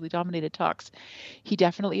has really dominated talks. He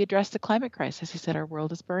definitely addressed the climate crisis. He said our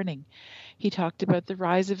world is burning. He talked about the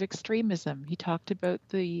rise of extremism. He talked about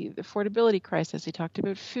the affordability crisis. He talked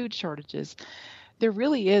about food shortages. There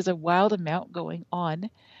really is a wild amount going on.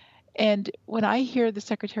 And when I hear the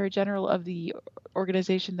Secretary General of the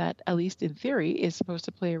organization that, at least in theory, is supposed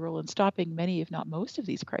to play a role in stopping many, if not most, of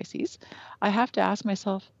these crises, I have to ask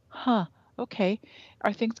myself, okay,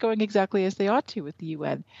 are things going exactly as they ought to with the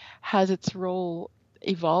UN? Has its role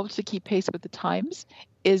evolved to keep pace with the times?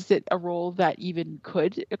 Is it a role that even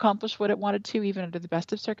could accomplish what it wanted to, even under the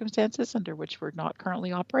best of circumstances, under which we're not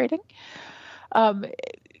currently operating?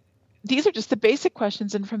 These are just the basic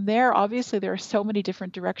questions. And from there, obviously, there are so many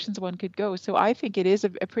different directions one could go. So I think it is a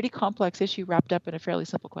pretty complex issue wrapped up in a fairly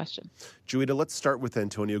simple question. Joyita, let's start with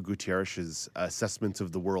Antonio Guterres' assessment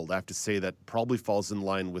of the world. I have to say that probably falls in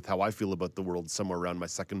line with how I feel about the world somewhere around my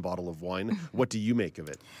second bottle of wine. What do you make of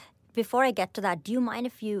it? before I get to that, do you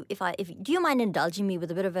mind do you mind indulging me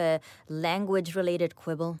with a bit of a language-related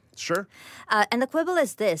quibble? Sure. And the quibble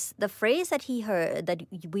is this: the phrase that we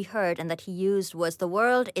heard, and that he used was, "The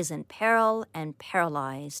world is in peril and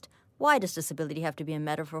paralyzed." Why does disability have to be a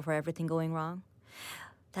metaphor for everything going wrong?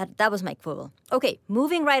 That was my quibble. Okay,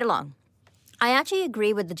 moving right along. I actually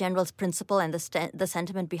agree with the general's principle and the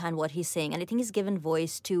sentiment behind what he's saying, and I think he's given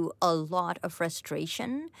voice to a lot of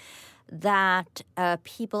frustration that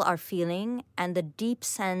people are feeling, and the deep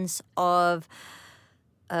sense of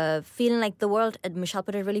feeling like the world, Michelle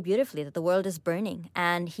put it really beautifully, that the world is burning.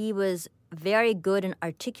 And he was very good in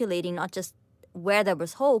articulating not just where there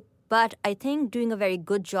was hope, but I think doing a very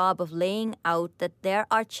good job of laying out that there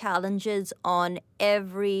are challenges on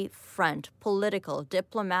every front: political,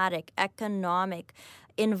 diplomatic, economic,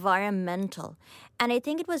 environmental. And I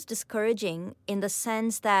think it was discouraging in the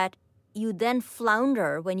sense that you then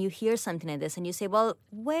flounder when you hear something like this and you say, well,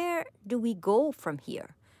 where do we go from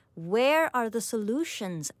here? Where are the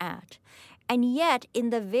solutions at? And yet, in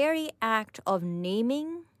the very act of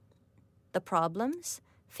naming the problems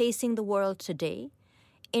facing the world today,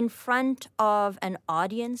 in front of an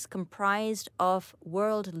audience comprised of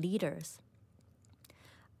world leaders,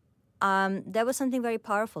 there was something very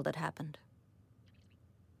powerful that happened.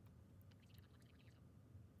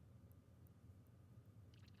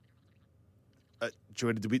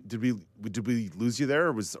 Joy, did we lose you there,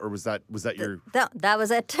 or was that your? That was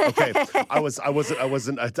it. Okay, I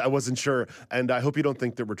wasn't sure, and I hope you don't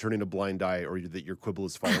think that we're turning a blind eye or that your quibble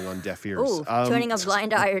is falling on deaf ears. Ooh, turning a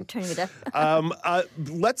blind eye or turning a deaf.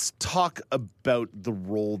 Let's talk about the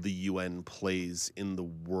role the UN plays in the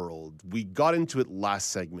world. We got into it last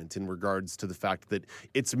segment in regards to the fact that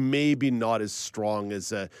it's maybe not as strong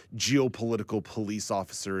as a geopolitical police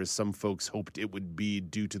officer as some folks hoped it would be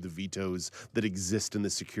due to the vetoes that exist in the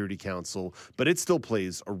Security Council, but it still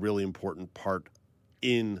plays a really important part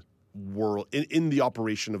in the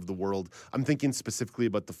operation of the world. I'm thinking specifically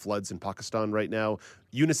about the floods in Pakistan right now.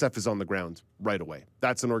 UNICEF is on the ground right away.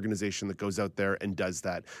 That's an organization that goes out there and does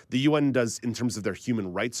that. The UN does, in terms of their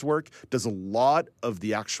human rights work, does a lot of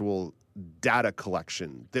the actual data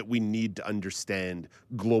collection that we need to understand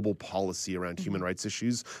global policy around human rights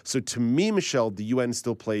issues. So to me, Michelle, the UN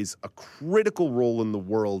still plays a critical role in the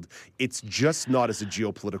world. It's just not as a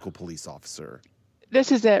geopolitical police officer.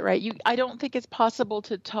 This is it, right? I don't think it's possible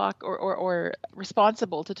to talk or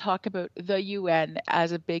responsible to talk about the UN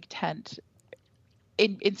as a big tent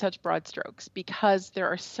in such broad strokes, because there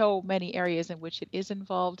are so many areas in which it is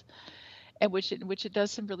involved, and in which it does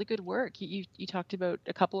some really good work. You talked about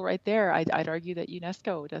a couple right there. I'd argue that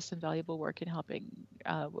UNESCO does some valuable work in helping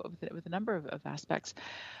with a number of aspects.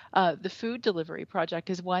 The food delivery project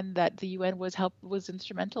is one that the UN was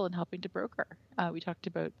instrumental in helping to broker. We talked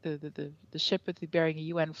about the ship bearing a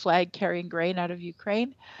UN flag carrying grain out of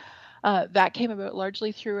Ukraine. That came about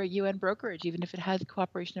largely through a UN brokerage, even if it had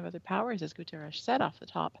cooperation of other powers, as Guterres said off the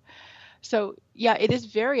top. So yeah, it is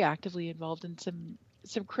very actively involved in some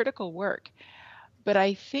critical work. But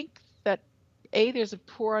I think that there's a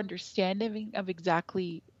poor understanding of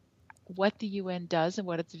exactly what the UN does and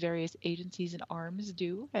what its various agencies and arms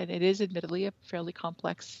do. And it is admittedly a fairly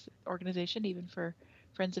complex organization, even for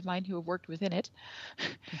friends of mine who have worked within it.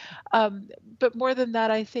 But more than that,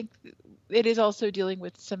 I think it is also dealing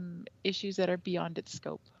with some issues that are beyond its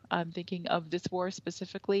scope. I'm thinking of this war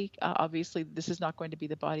specifically. Obviously, this is not going to be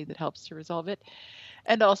the body that helps to resolve it.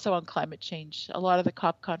 And also on climate change. A lot of the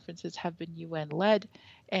COP conferences have been UN-led,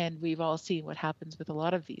 and we've all seen what happens with a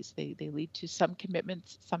lot of these. They lead to some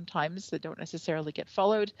commitments sometimes that don't necessarily get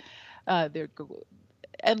followed. They're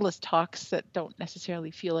endless talks that don't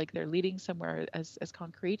necessarily feel like they're leading somewhere as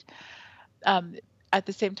concrete. At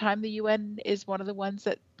the same time, the UN is one of the ones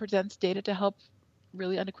that presents data to help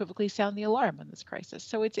really unequivocally sound the alarm on this crisis.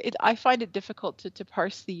 So I find it difficult to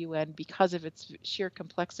parse the UN because of its sheer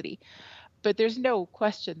complexity. But there's no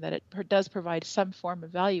question that it does provide some form of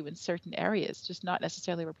value in certain areas, just not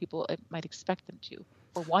necessarily where people might expect them to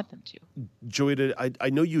or want them to. Joy, I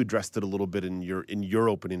know you addressed it a little bit in your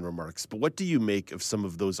opening remarks, but what do you make of some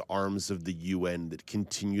of those arms of the UN that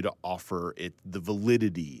continue to offer it the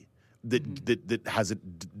validity that has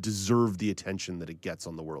it deserve the attention that it gets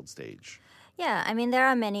on the world stage? Yeah, I mean, there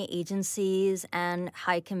are many agencies and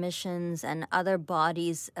high commissions and other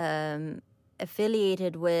bodies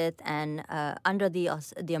affiliated with and under the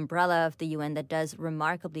umbrella of the UN that does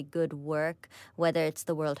remarkably good work, whether it's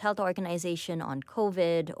the World Health Organization on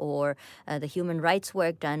COVID or the human rights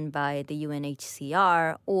work done by the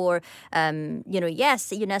UNHCR or, yes,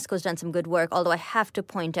 UNESCO's done some good work, although I have to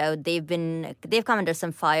point out they've come under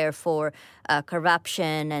some fire for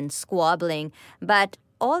corruption and squabbling. But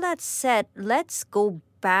all that said, let's go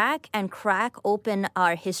back and crack open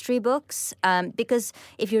our history books. Because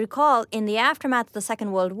if you recall, in the aftermath of the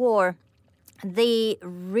Second World War, the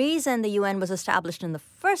reason the UN was established in the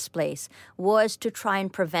first place was to try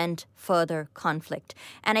and prevent further conflict.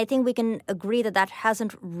 And I think we can agree that that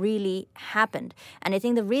hasn't really happened. And I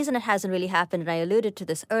think the reason it hasn't really happened, and I alluded to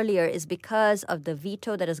this earlier, is because of the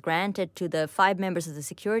veto that is granted to the 5 members of the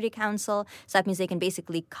Security Council. So that means they can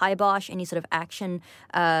basically kibosh any sort of action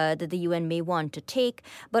that the UN may want to take.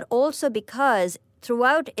 But also because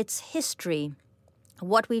throughout its history,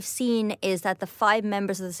 what we've seen is that the 5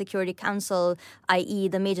 members of the Security Council, i.e.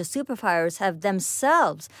 the major superpowers, have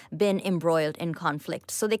themselves been embroiled in conflict.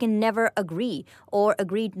 So they can never agree or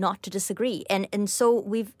agree not to disagree. And so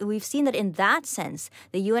we've seen that in that sense,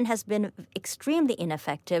 the UN has been extremely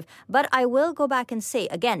ineffective. But I will go back and say,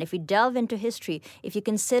 again, if we delve into history, if you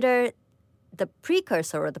consider the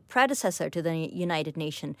precursor or the predecessor to the United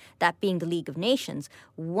Nations, that being the League of Nations,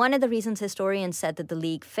 one of the reasons historians said that the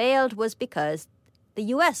League failed was because the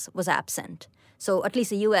U.S. was absent. So at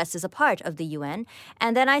least the U.S. is a part of the UN.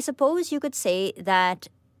 And then I suppose you could say that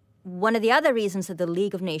one of the other reasons that the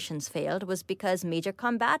League of Nations failed was because major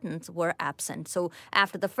combatants were absent. So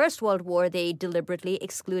after the First World War, they deliberately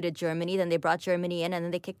excluded Germany, then they brought Germany in, and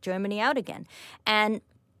then they kicked Germany out again. And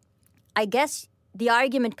I guess the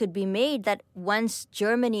argument could be made that once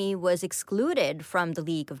Germany was excluded from the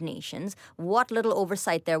League of Nations, what little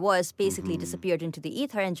oversight there was basically disappeared into the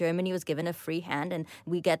ether, and Germany was given a free hand, and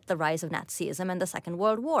we get the rise of Nazism and the Second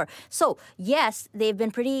World War. So, yes, they've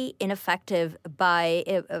been pretty ineffective by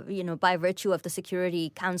virtue of the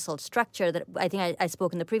Security Council structure that I think I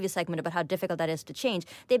spoke in the previous segment about how difficult that is to change.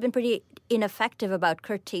 They've been pretty ineffective about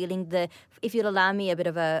curtailing the, if you'll allow me a bit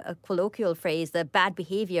of a colloquial phrase, the bad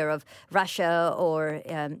behavior of Russia or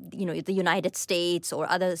the United States or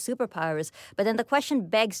other superpowers. But then the question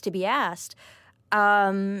begs to be asked,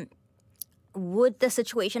 would the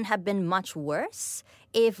situation have been much worse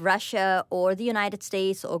if Russia or the United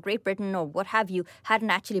States or Great Britain or what have you hadn't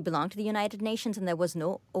actually belonged to the United Nations and there was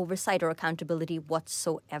no oversight or accountability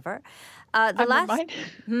whatsoever?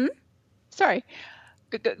 Sorry.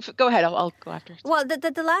 Go ahead. I'll go after. Well,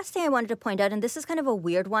 the last thing I wanted to point out, and this is kind of a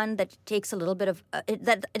weird one that takes a little bit of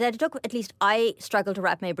that it took, at least I struggled to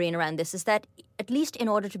wrap my brain around this, is that at least in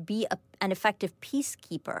order to be an effective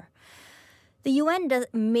peacekeeper, the UN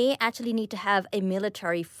may actually need to have a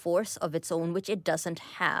military force of its own, which it doesn't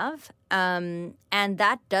have, and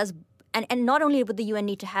that does. And not only would the UN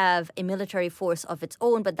need to have a military force of its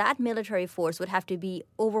own, but that military force would have to be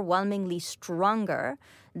overwhelmingly stronger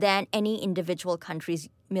than any individual country's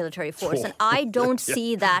military force. And I don't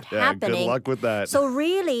see that happening. Good luck with that. So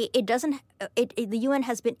really, it doesn't. The UN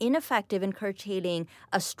has been ineffective in curtailing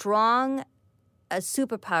a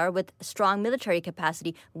superpower with strong military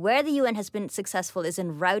capacity. Where the UN has been successful is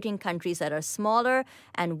in routing countries that are smaller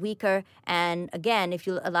and weaker, and again, if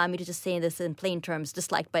you'll allow me to just say this in plain terms,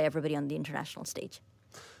 disliked by everybody on the international stage.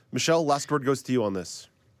 Michelle, last word goes to you on this.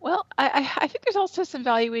 Well, I think there's also some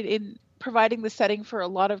value in providing the setting for a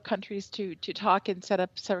lot of countries to talk and set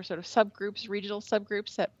up sort of subgroups, regional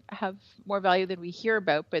subgroups that have more value than we hear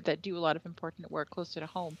about, but that do a lot of important work closer to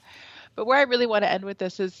home. But where I really want to end with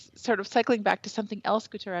this is sort of cycling back to something else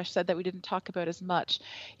Guterres said that we didn't talk about as much.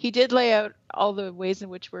 He did lay out all the ways in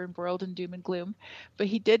which we're embroiled in doom and gloom, but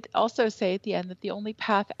he did also say at the end that the only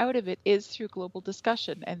path out of it is through global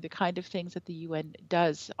discussion and the kind of things that the UN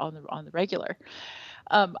does on the regular.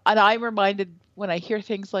 And I'm reminded when I hear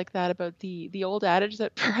things like that about the old adage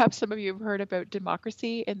that perhaps some of you have heard about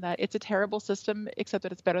democracy, in that it's a terrible system, except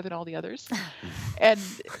that it's better than all the others. And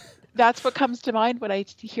that's what comes to mind when I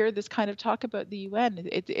hear this kind of talk about the UN.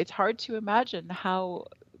 It's hard to imagine how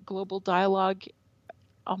global dialogue,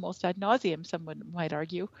 almost ad nauseum, someone might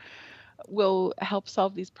argue, will help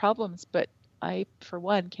solve these problems. But I, for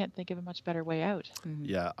one, can't think of a much better way out.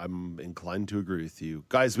 Yeah, I'm inclined to agree with you.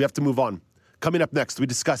 Guys, we have to move on. Coming up next, we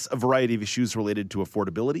discuss a variety of issues related to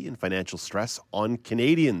affordability and financial stress on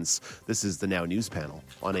Canadians. This is the Now News Panel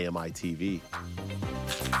on AMI TV.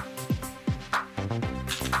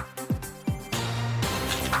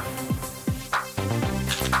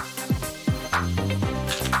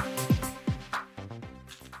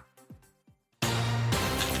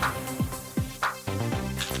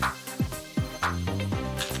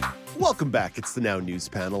 Welcome back. It's the Now News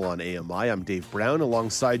Panel on AMI. I'm Dave Brown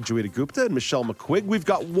alongside Joeita Gupta and Michelle McQuigg. We've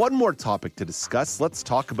got one more topic to discuss. Let's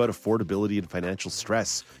talk about affordability and financial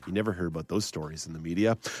stress. You never hear about those stories in the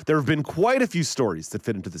media. There have been quite a few stories that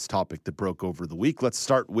fit into this topic that broke over the week. Let's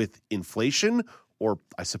start with inflation, or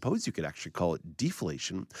I suppose you could actually call it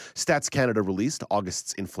deflation. Stats Canada released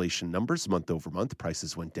August's inflation numbers month over month.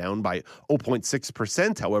 Prices went down by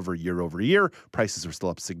 0.6%. However, year over year, prices are still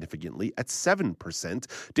up significantly at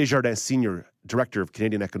 7%. Desjardins Senior Director of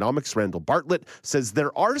Canadian Economics, Randall Bartlett, says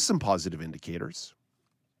there are some positive indicators.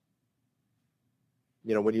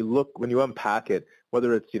 When you unpack it,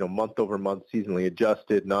 whether it's, month over month, seasonally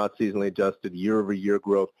adjusted, not seasonally adjusted, year over year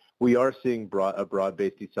growth, we are seeing a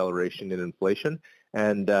broad-based deceleration in inflation.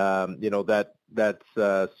 And, that's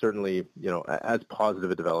certainly, as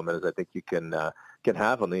positive a development as I think you can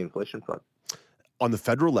have on the inflation front. On the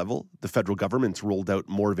federal level, the federal government's rolled out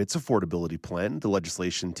more of its affordability plan. The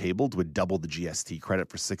legislation tabled would double the GST credit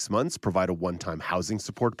for 6 months, provide a one-time housing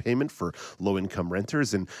support payment for low-income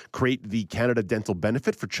renters, and create the Canada Dental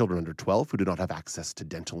Benefit for children under 12 who do not have access to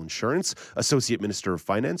dental insurance. Associate Minister of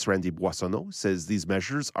Finance, Randy Boissonnault, says these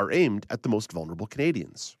measures are aimed at the most vulnerable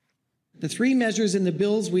Canadians. The 3 measures in the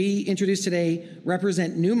bills we introduced today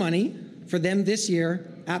represent new money for them this year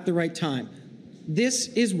at the right time. This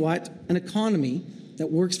is what an economy that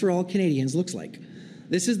works for all Canadians looks like.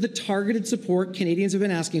 This is the targeted support Canadians have been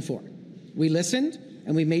asking for. We listened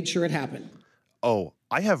and we made sure it happened. Oh,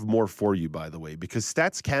 I have more for you, by the way, because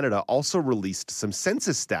Stats Canada also released some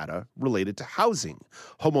census data related to housing.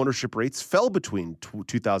 Home ownership rates fell between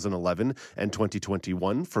 2011 and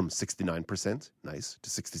 2021 from 69%, nice, to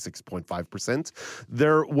 66.5%.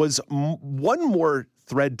 There was one more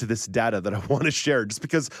thread to this data that I want to share just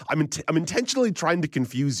because I'm intentionally trying to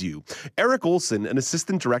confuse you. Eric Olson, an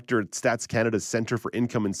assistant director at Stats Canada's Centre for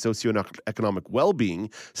Income and Socioeconomic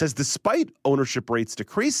Wellbeing, says despite ownership rates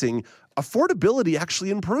decreasing, affordability actually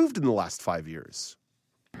improved in the last 5 years.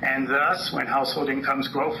 And thus, when household incomes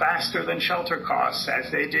grow faster than shelter costs,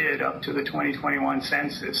 as they did up to the 2021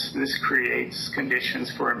 census, this creates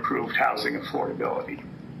conditions for improved housing affordability.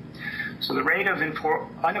 So the rate of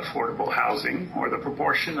unaffordable housing, or the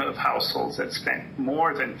proportion of households that spent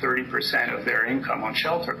more than 30% of their income on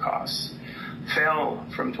shelter costs, fell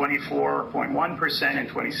from 24.1% in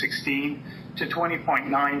 2016 to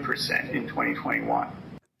 20.9% in 2021.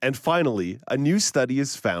 And finally, a new study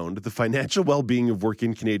has found the financial well-being of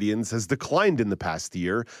working Canadians has declined in the past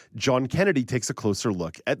year. John Kennedy takes a closer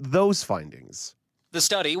look at those findings. The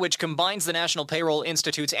study, which combines the National Payroll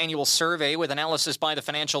Institute's annual survey with analysis by the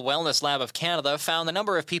Financial Wellness Lab of Canada, found the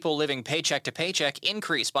number of people living paycheck to paycheck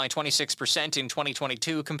increased by 26% in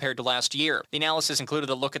 2022 compared to last year. The analysis included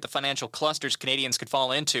a look at the financial clusters Canadians could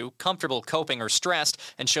fall into, comfortable, coping, or stressed,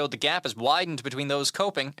 and showed the gap has widened between those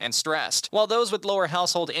coping and stressed. While those with lower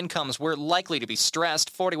household incomes were likely to be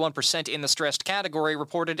stressed, 41% in the stressed category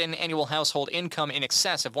reported an annual household income in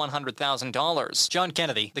excess of $100,000. John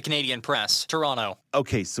Kennedy, The Canadian Press, Toronto.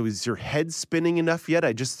 Okay, so is your head spinning enough yet?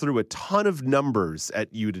 I just threw a ton of numbers at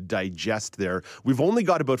you to digest there. We've only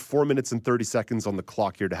got about 4 minutes and 30 seconds on the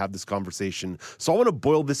clock here to have this conversation. So I want to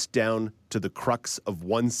boil this down to the crux of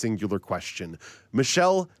one singular question.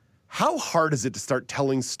 Michelle, how hard is it to start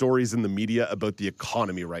telling stories in the media about the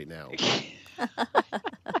economy right now?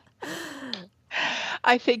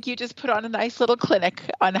 I think you just put on a nice little clinic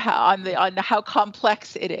on how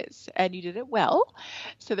complex it is, and you did it well.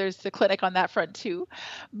 So there's the clinic on that front too.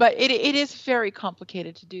 But it is very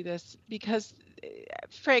complicated to do this because,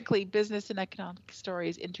 frankly, business and economic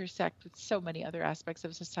stories intersect with so many other aspects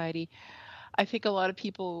of society. I think a lot of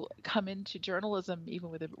people come into journalism even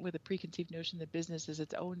with a preconceived notion that business is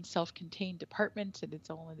its own self-contained department and its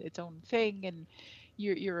own thing, and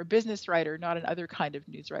you're a business writer, not another kind of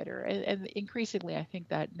news writer. And increasingly, I think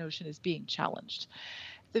that notion is being challenged.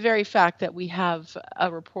 The very fact that we have a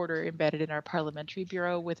reporter embedded in our parliamentary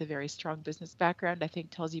bureau with a very strong business background, I think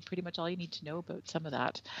tells you pretty much all you need to know about some of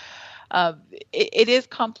that. It is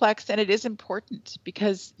complex and it is important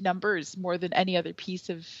because numbers, more than any other piece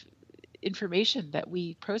of information that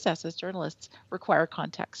we process as journalists, require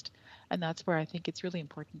context. And that's where I think it's really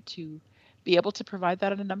important to be able to provide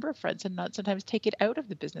that on a number of fronts and not sometimes take it out of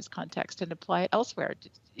the business context and apply it elsewhere.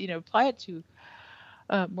 Apply it to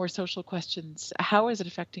more social questions. How is it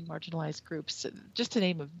affecting marginalized groups? Just to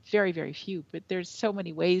name a very, very few, but there's so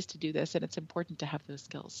many ways to do this, and it's important to have those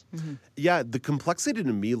skills. Mm-hmm. Yeah, the complexity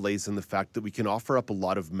to me lays in the fact that we can offer up a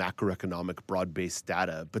lot of macroeconomic broad-based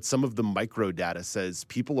data, but some of the micro data says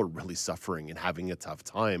people are really suffering and having a tough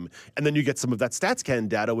time. And then you get some of that StatsCan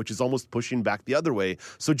data, which is almost pushing back the other way.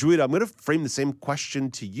 So, Juita, I'm going to frame the same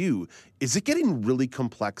question to you. Is it getting really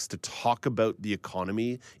complex to talk about the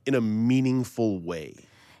economy in a meaningful way?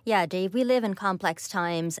 Yeah, Dave, we live in complex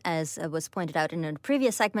times, as was pointed out in a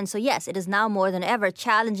previous segment. So yes, it is now more than ever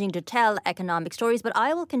challenging to tell economic stories, but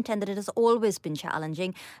I will contend that it has always been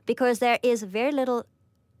challenging because there is very little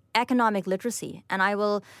economic literacy. And I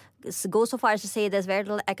will go so far as to say there's very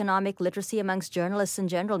little economic literacy amongst journalists in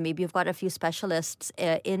general. Maybe you've got a few specialists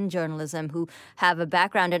in journalism who have a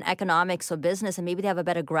background in economics or business, and maybe they have a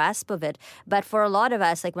better grasp of it. But for a lot of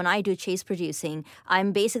us, like when I do chase producing,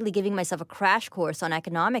 I'm basically giving myself a crash course on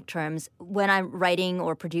economic terms when I'm writing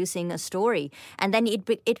or producing a story. And then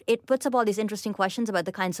it puts up all these interesting questions about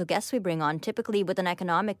the kinds of guests we bring on. Typically with an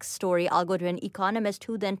economic story, I'll go to an economist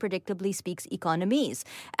who then predictably speaks economies.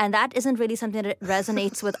 And that isn't really something that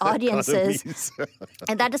resonates with audiences.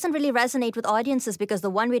 And that doesn't really resonate with audiences because the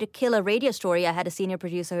one way to kill a radio story, I had a senior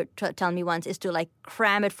producer tell me once, is to like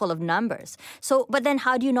cram it full of numbers. So, but then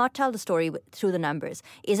how do you not tell the story through the numbers?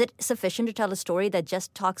 Is it sufficient to tell a story that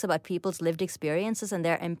just talks about people's lived experiences and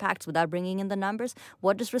their impacts without bringing in the numbers?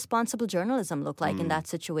 What does responsible journalism look like in that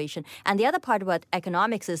situation? And the other part about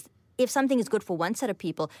economics is if something is good for one set of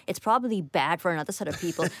people, it's probably bad for another set of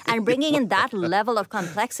people. And bringing in that level of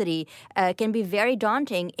complexity can be very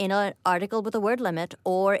daunting in an article with a word limit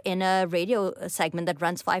or in a radio segment that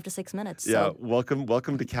runs 5 to 6 minutes. Yeah, so.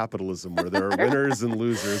 Welcome to capitalism, where there are winners and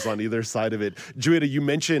losers on either side of it. Joeita, you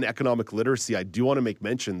mentioned economic literacy. I do want to make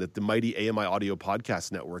mention that the mighty AMI Audio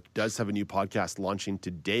Podcast Network does have a new podcast launching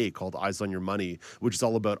today called Eyes on Your Money, which is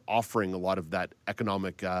all about offering a lot of that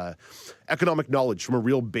economic knowledge from a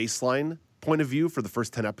real baseline point of view for the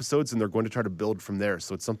first 10 episodes, and they're going to try to build from there.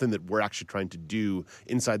 So it's something that we're actually trying to do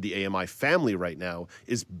inside the AMI family right now,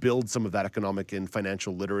 is build some of that economic and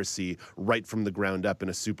financial literacy right from the ground up in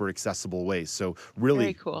a super accessible way. So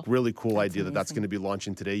really cool idea that's going to be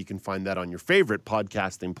launching today. You can find that on your favorite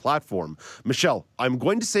podcasting platform. Michelle, I'm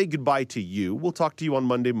going to say goodbye to you. We'll talk to you on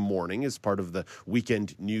Monday morning as part of the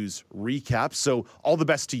weekend news recap. So all the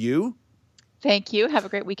best to you. Thank you. Have a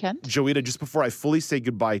great weekend. Joeita, just before I fully say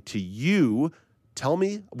goodbye to you, tell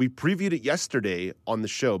me, we previewed it yesterday on the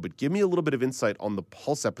show, but give me a little bit of insight on the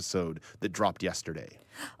Pulse episode that dropped yesterday.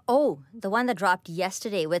 Oh, the one that dropped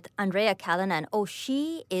yesterday with Andrea Callanan. Oh,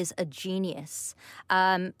 she is a genius.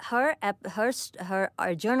 Her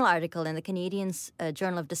journal article in the Canadian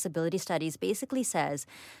Journal of Disability Studies basically says,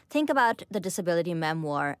 think about the disability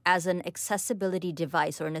memoir as an accessibility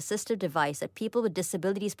device or an assistive device that people with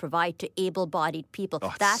disabilities provide to able-bodied people.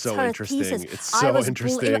 Oh, that's so her interesting. thesis. It's so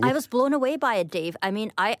interesting. I was blown away by it, Dave. I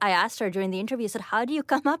mean, I asked her during the interview, I said, how do you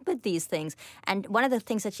come up with these things? And one of the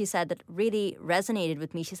things that she said that really resonated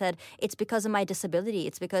with me, she said, it's because of my disability.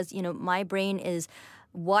 It's because, my brain is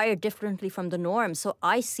wired differently from the norm. So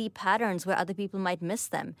I see patterns where other people might miss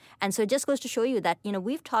them. And so it just goes to show you that,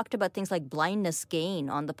 we've talked about things like blindness gain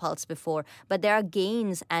on the Pulse before, but there are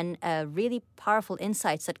gains and really powerful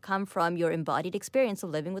insights that come from your embodied experience of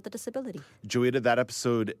living with a disability. Joeita, that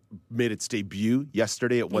episode made its debut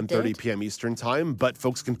yesterday at 1:30 p.m. Eastern Time, but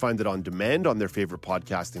folks can find it on demand on their favorite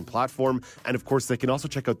podcasting platform. And of course, they can also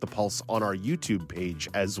check out the Pulse on our YouTube page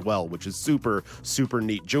as well, which is super, super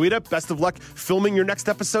neat. Joeita, best of luck filming your next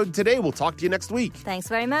episode today. We'll talk to you next week. Thanks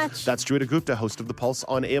very much. That's Joeita Gupta, host of The Pulse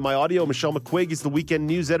on AMI Audio. Michelle McQuigg is the weekend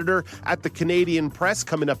news editor at the Canadian Press.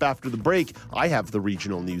 Coming up after the break, I have the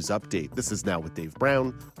regional news update. This is Now with Dave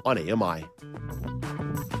Brown on AMI.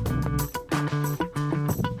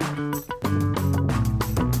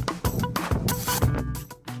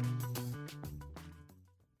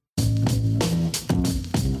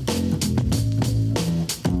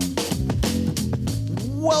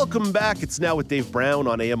 Welcome back. It's Now with Dave Brown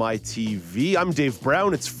on AMI TV. I'm Dave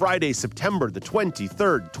Brown. It's Friday, September the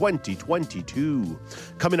 23rd, 2022.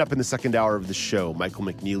 Coming up in the second hour of the show, Michael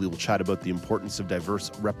McNeely will chat about the importance of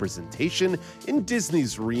diverse representation in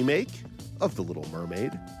Disney's remake of The Little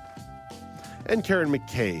Mermaid. And Karen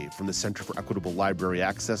McKay from the Centre for Equitable Library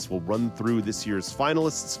Access will run through this year's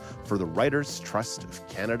finalists for the Writers' Trust of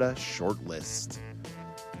Canada shortlist.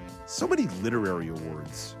 So many literary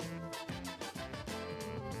awards.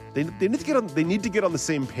 They need to get on the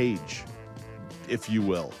same page, if you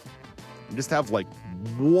will, and just have like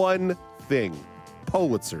one thing,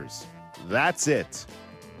 Pulitzers. That's it.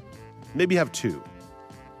 Maybe have two.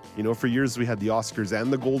 For years we had the Oscars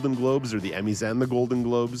and the Golden Globes, or the Emmys and the Golden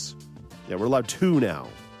Globes. Yeah, we're allowed two now.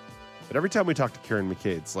 But every time we talk to Karen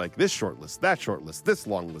McKay, it's like this short list, that short list, this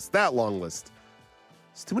long list, that long list.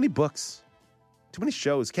 It's too many books, too many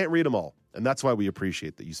shows. Can't read them all. And that's why we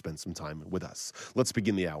appreciate that you spend some time with us. Let's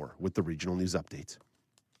begin the hour with the regional news update.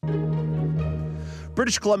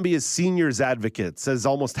 British Columbia's Seniors Advocate says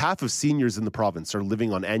almost half of seniors in the province are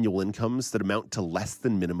living on annual incomes that amount to less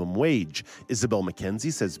than minimum wage. Isabel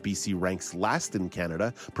McKenzie says BC ranks last in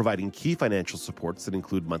Canada, providing key financial supports that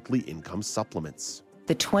include monthly income supplements.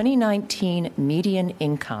 The 2019 median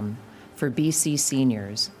income for BC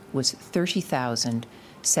seniors was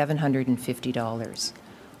 $30,750.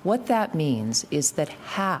 What that means is that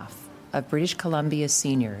half of British Columbia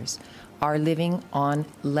seniors are living on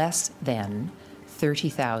less than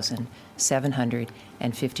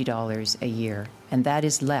 $30,750 a year, and that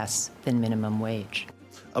is less than minimum wage.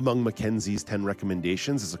 Among Mackenzie's 10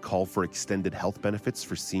 recommendations is a call for extended health benefits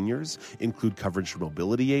for seniors, include coverage for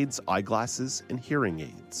mobility aids, eyeglasses, and hearing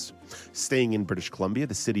aids. Staying in British Columbia,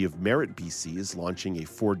 the city of Merritt, BC, is launching a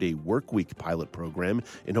 4-day workweek pilot program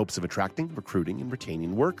in hopes of attracting, recruiting, and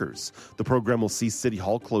retaining workers. The program will see City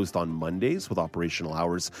Hall closed on Mondays, with operational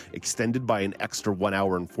hours extended by an extra 1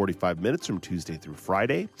 hour and 45 minutes from Tuesday through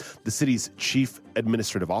Friday. The city's chief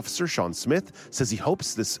administrative officer, Sean Smith, says he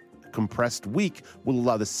hopes this compressed week will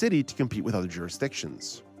allow the city to compete with other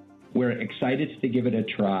jurisdictions. We're excited to give it a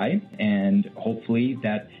try, and hopefully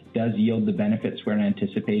that does yield the benefits we're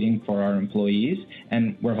anticipating for our employees,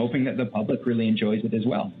 and we're hoping that the public really enjoys it as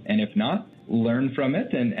well. And if not, learn from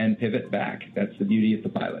it and pivot back. That's the beauty of the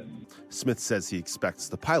pilot. Smith says he expects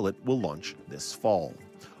the pilot will launch this fall.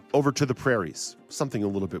 Over to the prairies. Something a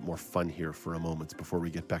little bit more fun here for a moment before we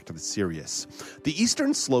get back to the serious. The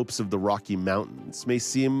eastern slopes of the Rocky Mountains may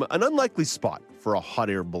seem an unlikely spot for a hot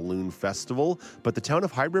air balloon festival, but the town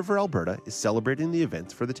of High River, Alberta is celebrating the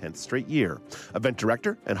event for the 10th straight year. Event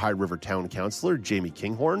director and High River Town Councillor Jamie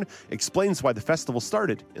Kinghorn explains why the festival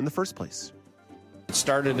started in the first place. It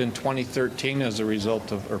started in 2013 as a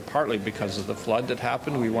result of, or partly because of the flood that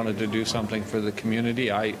happened. We wanted to do something for the community.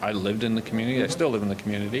 I lived in the community. I still live in the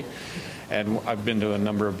community. And I've been to a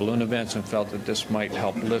number of balloon events and felt that this might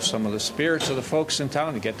help lift some of the spirits of the folks in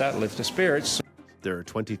town, to get that lift of spirits. There are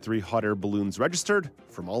 23 hot air balloons registered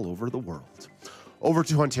from all over the world. Over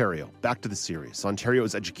to Ontario. Back to the serious.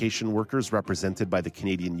 Ontario's education workers, represented by the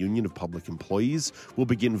Canadian Union of Public Employees, will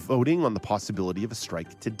begin voting on the possibility of a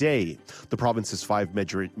strike today. The province's 5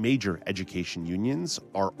 major education unions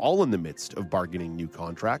are all in the midst of bargaining new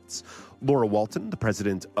contracts. Laura Walton, the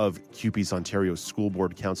president of CUPE's Ontario School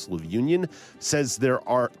Board Council of Union, says there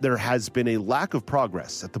has been a lack of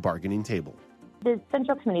progress at the bargaining table. The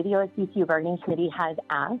Central Committee, the OSBCU Bargaining Committee, has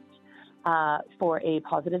asked for a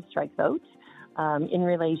positive strike vote. In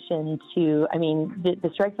relation to, the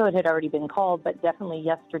strike vote had already been called, but definitely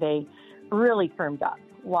yesterday really firmed up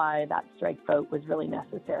why that strike vote was really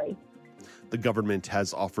necessary. The government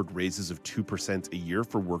has offered raises of 2% a year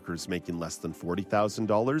for workers making less than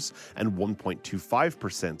 $40,000 and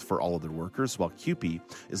 1.25% for all other workers, while CUPE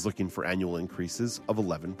is looking for annual increases of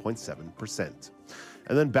 11.7%.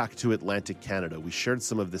 And then back to Atlantic Canada. We shared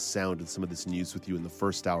some of this sound and some of this news with you in the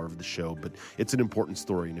first hour of the show, but it's an important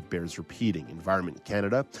story and it bears repeating. Environment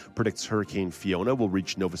Canada predicts Hurricane Fiona will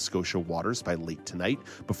reach Nova Scotia waters by late tonight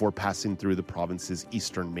before passing through the province's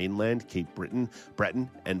eastern mainland, Cape Breton,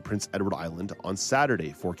 and Prince Edward Island on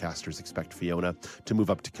Saturday. Forecasters expect Fiona to move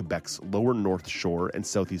up to Quebec's lower North Shore and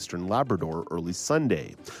southeastern Labrador early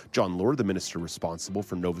Sunday. John Lord, the minister responsible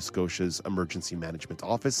for Nova Scotia's Emergency Management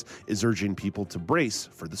Office, is urging people to brace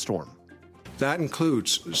for the storm. That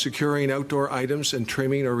includes securing outdoor items and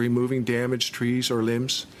trimming or removing damaged trees or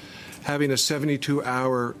limbs, having a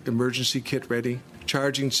 72-hour emergency kit ready,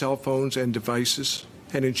 charging cell phones and devices,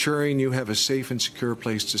 and ensuring you have a safe and secure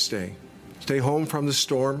place to stay. Stay home from the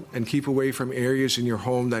storm and keep away from areas in your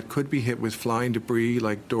home that could be hit with flying debris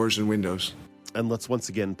like doors and windows. And let's once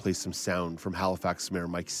again play some sound from Halifax Mayor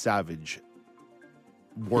Mike Savage.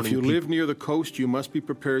 If you live near the coast, you must be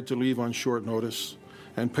prepared to leave on short notice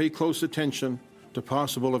and pay close attention to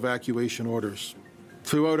possible evacuation orders.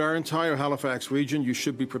 Throughout our entire Halifax region, you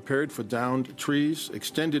should be prepared for downed trees,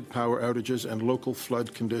 extended power outages, and local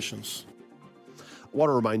flood conditions. I want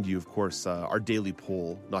to remind you, of course, our daily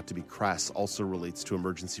poll, not to be crass, also relates to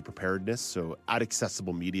emergency preparedness. So at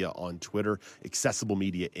Accessible Media on Twitter, Accessible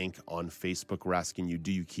Media Inc. on Facebook, we're asking you,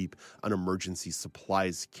 do you keep an emergency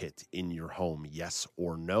supplies kit in your home? Yes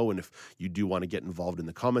or no? And if you do want to get involved in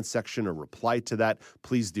the comments section or reply to that,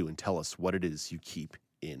 please do and tell us what it is you keep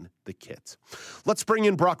in the kit. Let's bring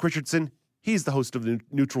in Brock Richardson. He's the host of the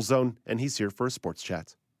Neutral Zone, and he's here for a sports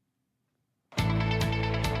chat.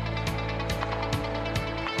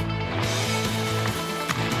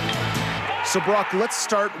 So, Brock, let's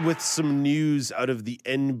start with some news out of the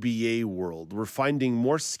NBA world. We're finding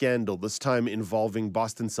more scandal, this time involving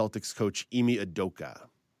Boston Celtics coach Ime Udoka.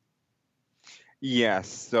 Yes,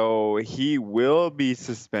 so he will be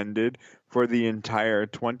suspended for the entire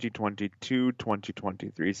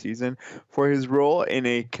 2022-2023 season for his role in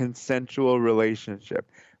a consensual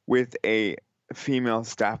relationship with a female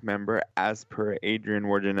staff member, as per Adrian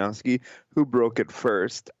Wojnarowski, who broke it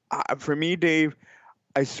first. For me, Dave,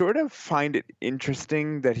 I sort of find it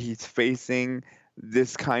interesting that he's facing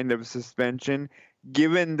this kind of suspension,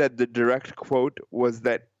 given that the direct quote was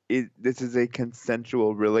that this is a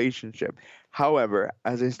consensual relationship. However,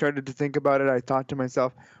 as I started to think about it, I thought to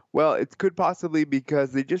myself, well, it could possibly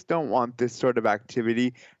because they just don't want this sort of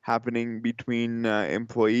activity happening between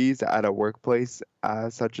employees at a workplace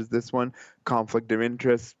such as this one. Conflict of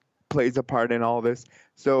interest plays a part in all this.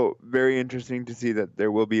 So very interesting to see that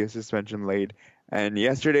there will be a suspension laid. And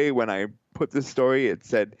yesterday when I put this story, it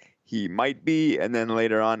said he might be, and then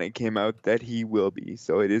later on it came out that he will be.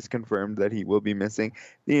 So it is confirmed that he will be missing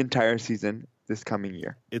the entire season this coming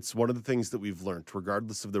year. It's one of the things that we've learned,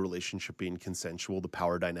 regardless of the relationship being consensual, the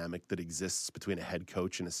power dynamic that exists between a head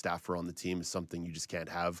coach and a staffer on the team is something you just can't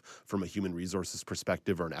have from a human resources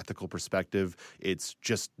perspective or an ethical perspective. It's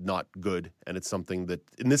just not good. And it's something that,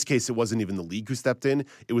 in this case, it wasn't even the league who stepped in.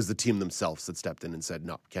 It was the team themselves that stepped in and said,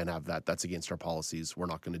 no, can't have that. That's against our policies. We're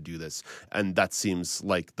not going to do this. And that seems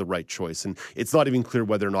like the right choice. And it's not even clear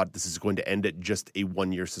whether or not this is going to end at just a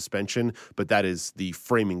 1-year suspension, but that is the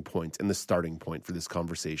framing point and the starting point for this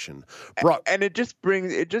conversation. And it just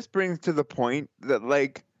brings to the point that,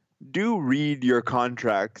 like, do read your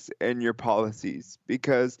contracts and your policies,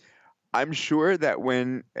 because I'm sure that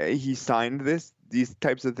when he signed this, these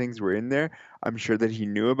types of things were in there. I'm sure that he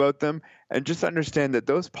knew about them, and just understand that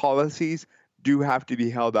those policies do have to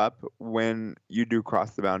be held up when you do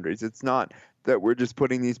cross the boundaries. It's not that we're just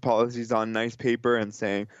putting these policies on nice paper and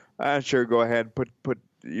saying, sure, go ahead, put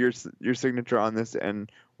your signature on this,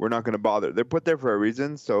 and we're not going to bother. They're put there for a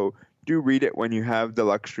reason, so do read it when you have the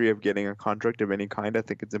luxury of getting a contract of any kind. I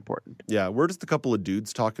think it's important. Yeah, we're just a couple of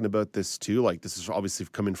dudes talking about this too. Like, this is obviously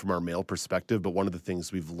coming from our male perspective, but one of the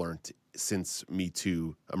things we've learned since Me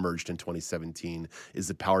Too emerged in 2017 is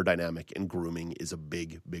that power dynamic and grooming is a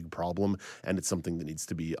big, big problem, and it's something that needs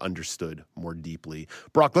to be understood more deeply.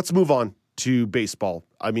 Brock, let's move on to baseball.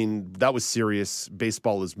 I mean, that was serious.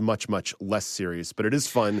 Baseball is much, much less serious, but it is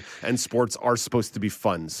fun, and sports are supposed to be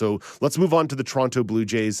fun. So let's move on to the Toronto Blue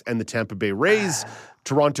Jays and the Tampa Bay Rays.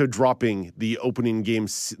 Toronto dropping the opening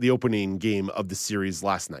game of the series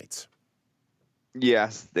last night.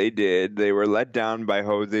 Yes, they did. They were let down by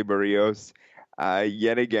Jose Barrios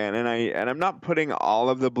yet again, and I'm not putting all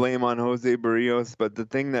of the blame on Jose Barrios, but the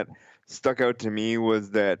thing that stuck out to me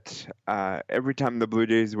was that every time the Blue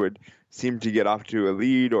Jays would seem to get off to a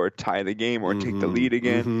lead or tie the game or take the lead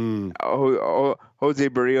again, Jose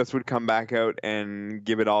Barrios would come back out and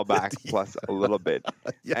give it all back plus a little bit.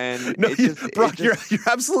 And no, Brock, you're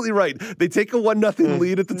absolutely right. They take a 1-0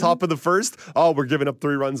 lead at the top of the first. Oh, we're giving up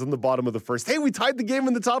 3 runs in the bottom of the first. Hey, we tied the game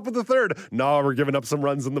in the top of the third. No, we're giving up some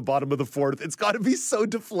runs in the bottom of the fourth. It's got to be so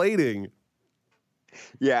deflating.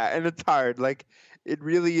 Yeah, and it's hard. Like, it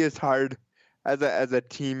really is hard as a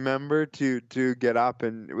team member to get up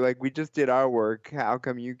and, like, we just did our work. How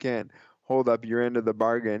come you can't hold up your end of the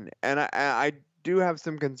bargain? And I do have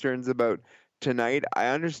some concerns about tonight. I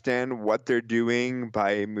understand what they're doing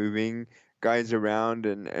by moving guys around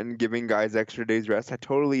and giving guys extra days rest. I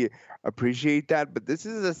totally appreciate that. But this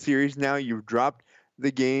is a series now. You've dropped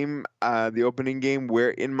the game, the opening game, where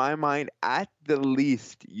in my mind, at the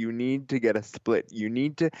least, you need to get a split. You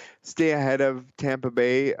need to stay ahead of Tampa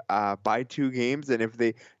Bay by 2 games. And if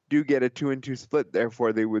they do get a 2-2 split,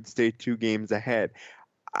 therefore they would stay 2 games ahead.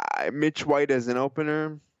 Mitch White as an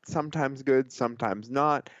opener, sometimes good, sometimes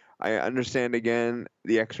not. I understand, again,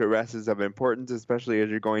 the extra rest is of importance, especially as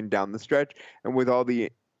you're going down the stretch. And with all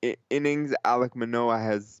the innings Alek Manoah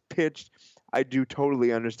has pitched, I do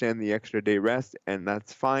totally understand the extra day rest, and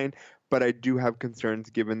that's fine. But I do have concerns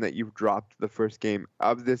given that you've dropped the first game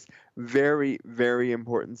of this very, very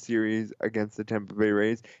important series against the Tampa Bay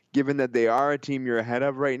Rays, given that they are a team you're ahead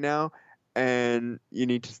of right now, and you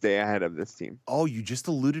need to stay ahead of this team. Oh, you just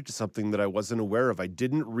alluded to something that I wasn't aware of. I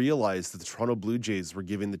didn't realize that the Toronto Blue Jays were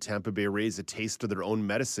giving the Tampa Bay Rays a taste of their own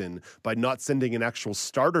medicine by not sending an actual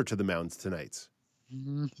starter to the mound tonight.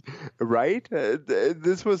 Right?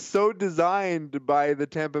 This was so designed by the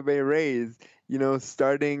Tampa Bay Rays,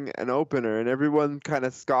 starting an opener, and everyone kind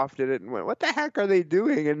of scoffed at it and went, what the heck are they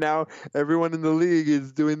doing? And now everyone in the league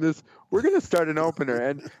is doing this. We're going to start an opener,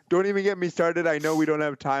 and don't even get me started. I know we don't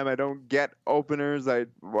have time. I don't get openers.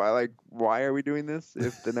 Why are we doing this?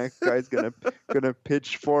 If the next guy's gonna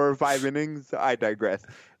pitch 4 or 5 innings, I digress.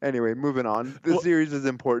 Anyway, moving on. This series is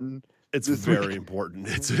important. It's very important.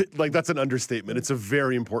 It's like, that's an understatement. It's a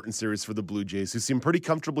very important series for the Blue Jays, who seem pretty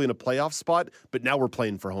comfortably in a playoff spot, but now we're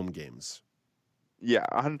playing for home games. Yeah,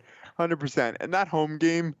 100%. And that home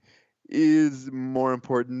game is more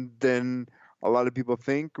important than a lot of people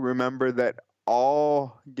think. Remember that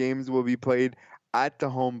all games will be played at the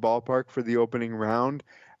home ballpark for the opening round,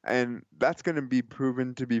 and that's going to be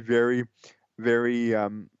proven to be very, very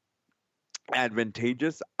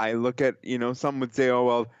advantageous. I look at, some would say, oh,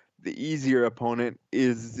 well, the easier opponent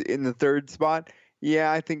is in the third spot,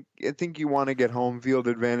 yeah, I think you want to get home field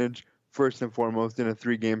advantage first and foremost in a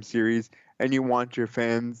 3-game series, and you want your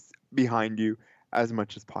fans behind you as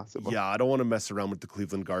much as possible. Yeah, I don't want to mess around with the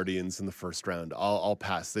Cleveland Guardians in the first round. I'll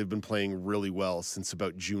pass. They've been playing really well since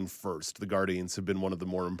about June 1st. The Guardians have been one of the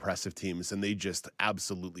more impressive teams, and they just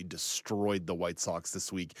absolutely destroyed the White Sox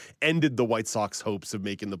this week, ended the White Sox hopes of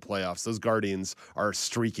making the playoffs. Those Guardians are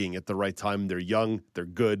streaking at the right time. They're young, they're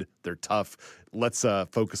good, they're tough. Let's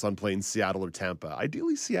focus on playing Seattle or Tampa.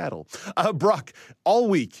 Ideally, Seattle. Brock, all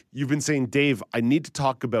week you've been saying, Dave, I need to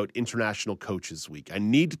talk about International Coaches Week. I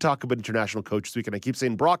need to talk about International Coaches Week. And I keep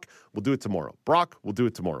saying, Brock, we'll do it tomorrow. Brock, we'll do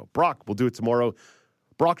it tomorrow. Brock, we'll do it tomorrow.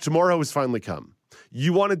 Brock, tomorrow has finally come.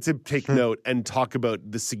 You wanted to take note and talk about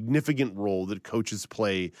the significant role that coaches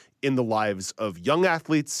play in the lives of young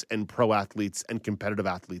athletes and pro athletes and competitive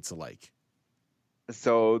athletes alike.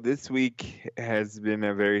 So this week has been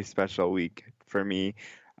a very special week for me.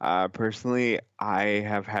 Personally, I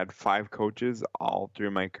have had 5 coaches all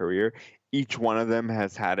through my career. Each one of them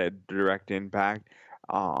has had a direct impact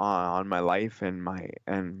on my life and my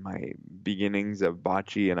beginnings of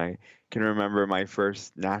bocce. And I can remember my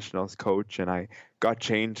first nationals coach, and I got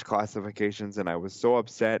changed classifications, and I was so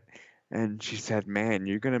upset. And she said, man,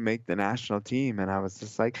 you're going to make the national team. And I was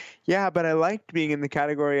just like, yeah, but I liked being in the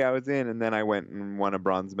category I was in. And then I went and won a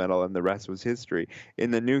bronze medal, and the rest was history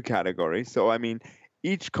in the new category. So, I mean,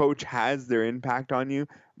 each coach has their impact on you.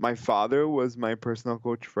 My father was my personal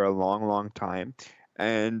coach for a long, long time.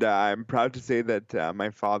 And I'm proud to say that my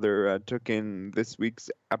father took in this week's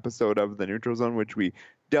episode of The Neutral Zone, which we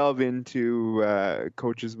delve into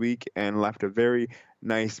Coaches Week, and left a very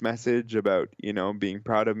nice message about, being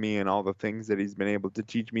proud of me and all the things that he's been able to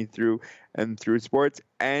teach me through sports.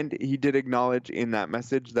 And he did acknowledge in that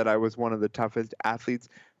message that I was one of the toughest athletes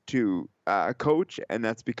to coach, and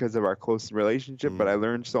that's because of our close relationship. But I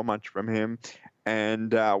learned so much from him.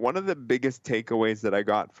 And one of the biggest takeaways that I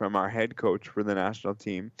got from our head coach for the national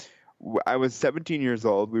team, I was 17 years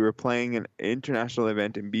old. We were playing an international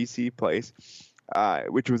event in BC Place,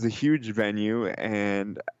 which was a huge venue,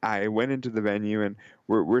 and I went into the venue, and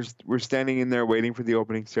we're standing in there waiting for the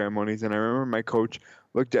opening ceremonies. And I remember my coach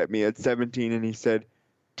looked at me at 17, and he said,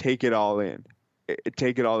 "Take it all in.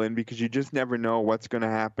 Take it all in, because you just never know what's going to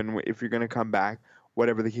happen, if you're going to come back,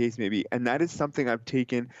 whatever the case may be." And that is something I've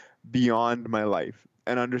taken beyond my life,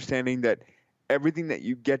 and understanding that everything that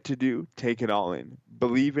you get to do, take it all in.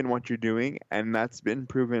 Believe in what you're doing, and that's been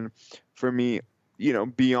proven for me,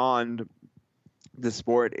 beyond the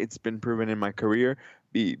sport. It's been proven in my career.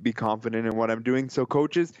 Be confident in what I'm doing. So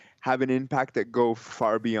coaches have an impact that go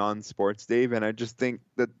far beyond sports, Dave, and I just think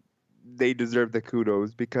that they deserve the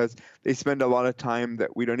kudos, because they spend a lot of time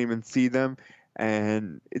that we don't even see them,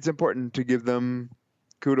 and it's important to give them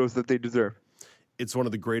kudos that they deserve. It's one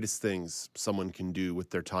of the greatest things someone can do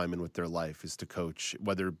with their time and with their life is to coach,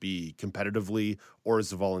 whether it be competitively or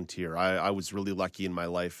as a volunteer. I was really lucky in my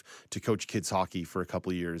life to coach kids hockey for a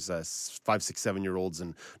couple of years, 5, 6, 7-year-olds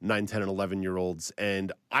and 9, 10, and 11-year-olds.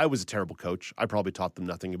 And I was a terrible coach. I probably taught them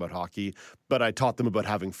nothing about hockey, but I taught them about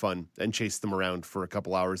having fun and chased them around for a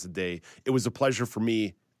couple hours a day. It was a pleasure for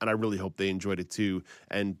me, and I really hope they enjoyed it too.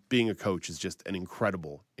 And being a coach is just an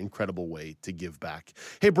incredible, incredible way to give back.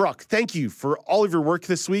 Hey, Brock, thank you for all of your work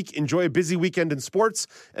this week. Enjoy a busy weekend in sports,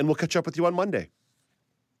 and we'll catch up with you on Monday.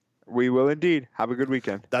 We will indeed. Have a good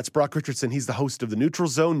weekend. That's Brock Richardson. He's the host of The Neutral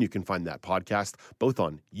Zone. You can find that podcast both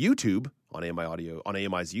on YouTube, on AMI Audio, on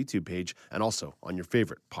AMI's YouTube page, and also on your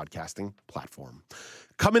favorite podcasting platform.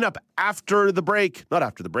 Coming up after the break, not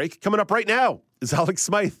after the break, coming up right now is Alex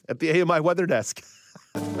Smythe at the AMI Weather Desk.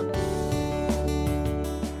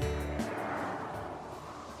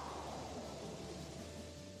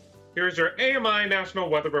 Here's your AMI National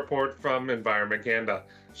Weather Report from Environment Canada.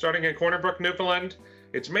 Starting in Corner Brook, Newfoundland,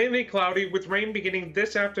 it's mainly cloudy with rain beginning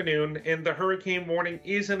this afternoon, and the hurricane warning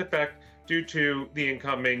is in effect due to the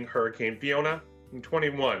incoming Hurricane Fiona, and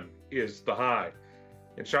 21 is the high.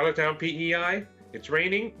 In Charlottetown, PEI, it's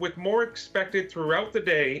raining with more expected throughout the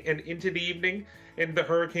day and into the evening, and the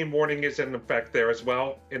hurricane warning is in effect there as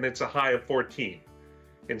well, and it's a high of 14.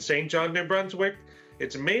 In St. John, New Brunswick,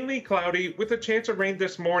 it's mainly cloudy with a chance of rain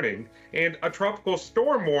this morning, and a tropical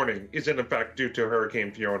storm warning is in effect due to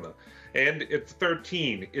Hurricane Fiona, and it's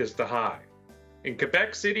 13 is the high. In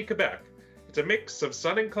Quebec City, Quebec, it's a mix of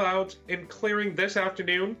sun and clouds and clearing this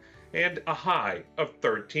afternoon, and a high of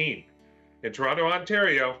 13. In Toronto,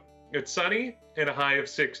 Ontario, it's sunny and a high of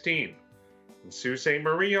 16. In Sault Ste.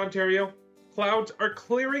 Marie, Ontario, clouds are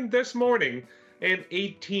clearing this morning, and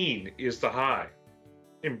 18 is the high.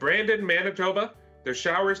 In Brandon, Manitoba, there's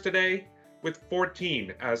showers today, with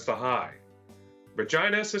 14 as the high.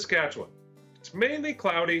 Regina, Saskatchewan. It's mainly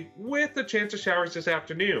cloudy with a chance of showers this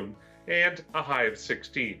afternoon and a high of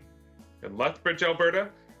 16. In Lethbridge, Alberta,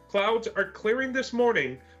 clouds are clearing this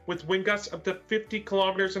morning with wind gusts up to 50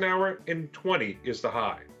 kilometers an hour and 20 is the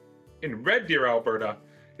high. In Red Deer, Alberta,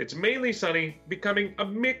 it's mainly sunny, becoming a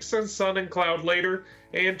mix of sun and cloud later,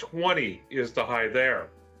 and 20 is the high there.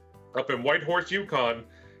 Up in Whitehorse, Yukon,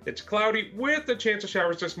 it's cloudy with a chance of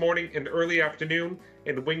showers this morning and early afternoon,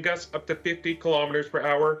 and wind gusts up to 50 kilometers per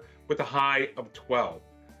hour with a high of 12.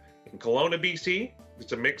 In Kelowna, BC,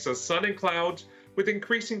 it's a mix of sun and clouds with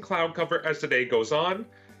increasing cloud cover as the day goes on,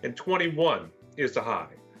 and 21 is the high.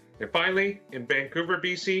 And finally, in Vancouver,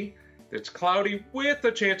 BC, it's cloudy with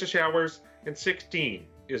a chance of showers, and 16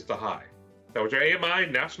 is the high. That was your AMI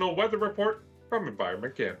National Weather Report from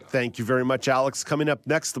Environment Canada. Thank you very much, Alex. Coming up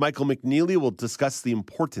next, Michael McNeely will discuss the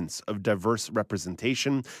importance of diverse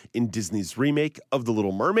representation in Disney's remake of The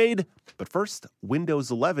Little Mermaid. But first, Windows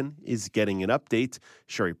 11 is getting an update.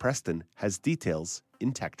 Sherry Preston has details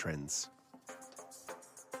in Tech Trends.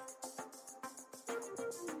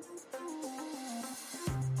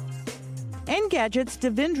 Engadget's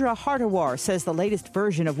Devindra Hardawar says the latest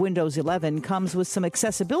version of Windows 11 comes with some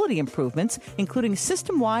accessibility improvements, including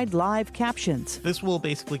system-wide live captions. This will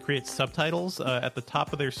basically create subtitles at the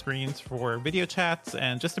top of their screens for video chats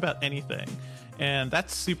and just about anything. And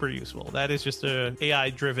that's super useful. That is just a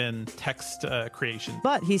AI-driven text creation.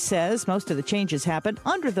 But he says most of the changes happen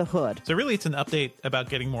under the hood. So really, it's an update about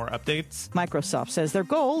getting more updates. Microsoft says their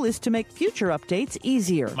goal is to make future updates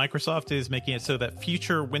easier. Microsoft is making it so that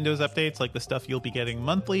future Windows updates, like the stuff you'll be getting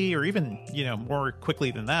monthly or even, more quickly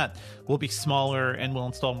than that, will be smaller and will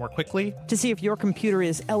install more quickly. To see if your computer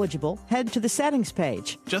is eligible, head to the settings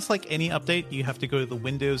page. Just like any update, you have to go to the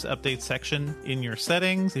Windows Update section in your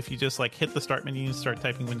settings. If you just hit the start menu and start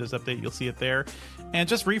typing Windows Update, you'll see it there. And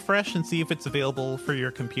just refresh and see if it's available for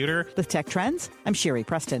your computer. With Tech Trends, I'm Sherry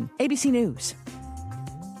Preston, ABC News.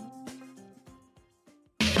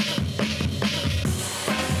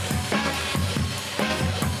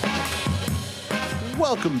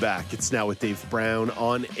 Welcome back. It's Now with Dave Brown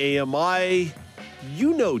on AMI.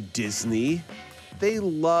 You know Disney. They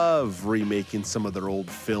love remaking some of their old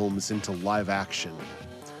films into live action.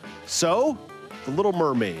 So, The Little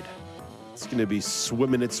Mermaid. It's going to be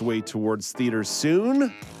swimming its way towards theaters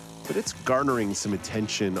soon, but it's garnering some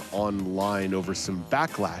attention online over some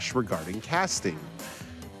backlash regarding casting.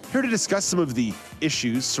 Here to discuss some of the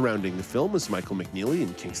issues surrounding the film is Michael McNeely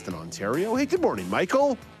in Kingston, Ontario. Hey, good morning,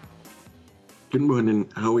 Michael. Good morning.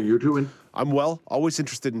 How are you doing? I'm well. Always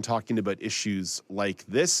interested in talking about issues like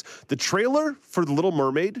this. The trailer for The Little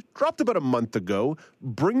Mermaid dropped about a month ago.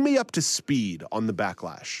 Bring me up to speed on the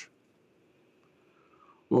backlash.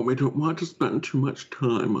 Well, we don't want to spend too much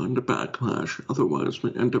time on the backlash. Otherwise,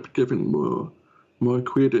 we end up giving more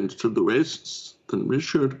credence to the racists than we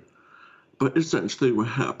should. But essentially what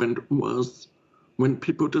happened was when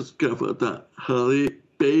people discovered that Halle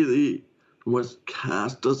Bailey was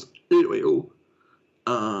cast as Ariel,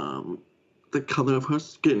 the color of her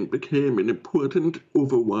skin became an important,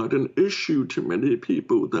 overriding issue to many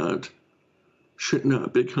people that should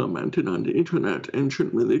not be commenting on the internet and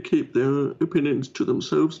should really keep their opinions to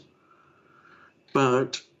themselves.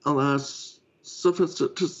 But alas, suffice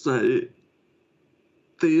it to say,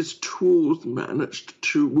 these tools managed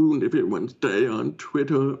to ruin everyone's day on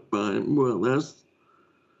Twitter by more or less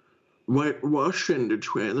whitewashing the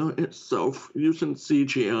trailer itself using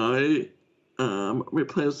CGI,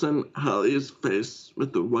 replacing Halle's face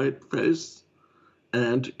with the white face,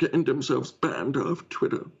 and getting themselves banned off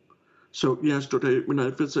Twitter. So yesterday, when I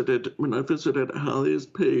visited Halle's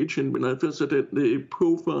page and when I visited the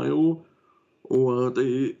profile or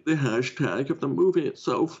the hashtag of the movie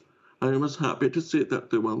itself, I was happy to see that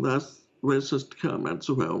there were less racist comments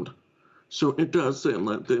around. So it does seem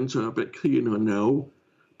like things are a bit cleaner now,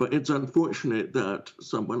 but it's unfortunate that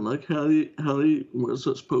someone like Halle was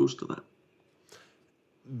exposed to that.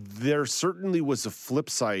 There certainly was a flip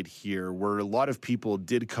side here where a lot of people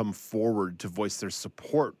did come forward to voice their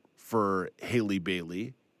support for Halle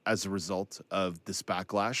Bailey as a result of this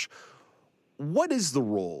backlash. What is the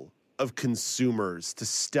role of consumers to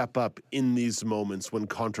step up in these moments when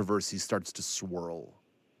controversy starts to swirl?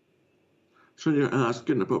 So you're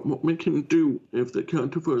asking about what we can do if the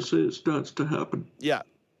controversy starts to happen? Yeah.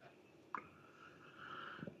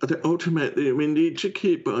 Ultimately, we need to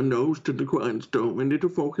keep our nose to the grindstone. We need to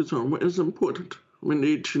focus on what is important. We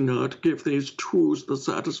need to not give these tools the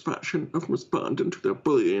satisfaction of responding to their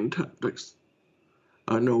bullying tactics.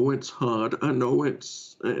 I know it's hard. I know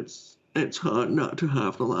it's hard not to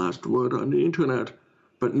have the last word on the internet,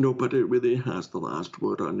 but nobody really has the last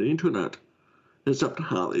word on the internet, except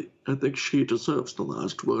Hallie. I think she deserves the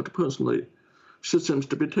last word, personally. She seems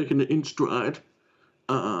to be taking it in stride.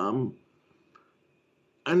 And,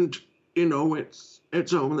 you know,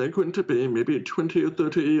 it's only going to be maybe 20 or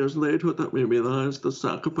 30 years later that we realize the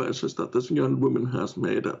sacrifices that this young woman has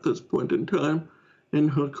made at this point in time in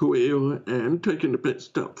her career and taking a big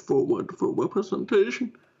step forward for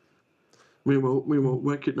representation. We won't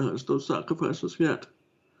recognize those sacrifices yet.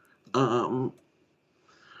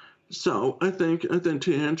 So I think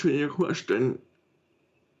to answer your question,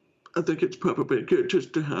 I think it's probably good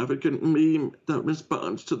just to have a good meme that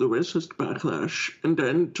responds to the racist backlash and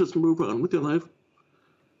then just move on with your life.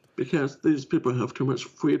 Because these people have too much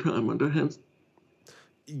free time on their hands.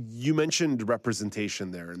 You mentioned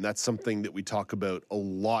representation there, and that's something that we talk about a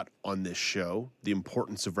lot on this show, the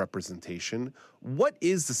importance of representation. What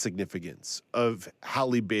is the significance of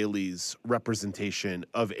Halle Bailey's representation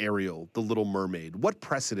of Ariel, the Little Mermaid? What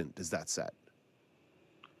precedent does that set?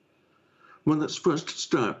 Well, let's first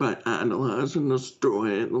start by analyzing the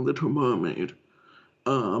story The Little Mermaid.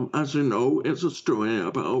 As you know, it's a story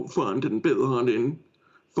about finding belonging,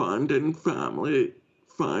 finding family,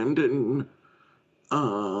 finding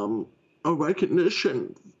a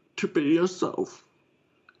recognition to be yourself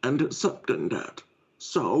and accepting that.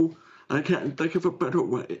 So I can't think of a better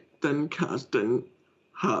way than casting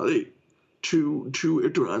Halle to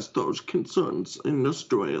address those concerns in the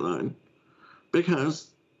storyline, because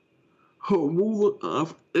her rule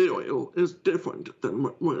of Ariel is different than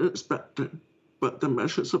what we're expecting, but the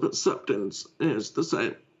measures of acceptance is the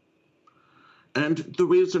same. And the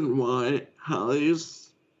reason why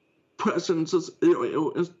Halle's presence as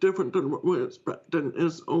Ariel is different than what we're expecting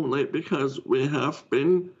is only because we have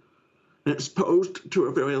been exposed to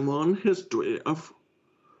a very long history of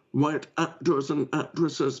white actors and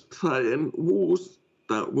actresses playing roles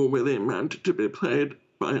that were really meant to be played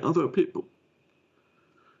by other people.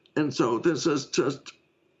 And so this is just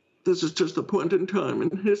a point in time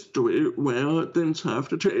in history where things have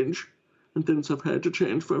to change, and things have had to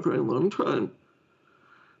change for a very long time.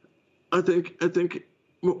 I think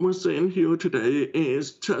what we're seeing here today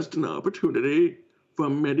is just an opportunity for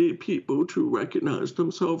many people to recognize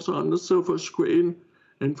themselves on the silver screen,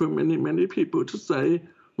 and for many, many people to say,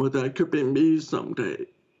 well, that could be me someday.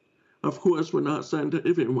 Of course, we're not saying that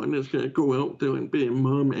everyone is going to go out there and be a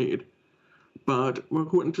mermaid, but we're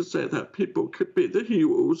going to say that people could be the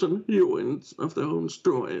heroes and heroines of their own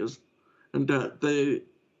stories, and that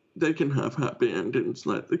they can have happy endings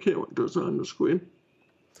like the characters on the screen.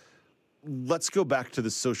 Let's go back to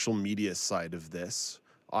the social media side of this.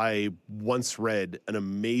 I once read an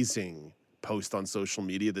amazing post on social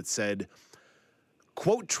media that said,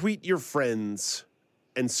 quote, tweet your friends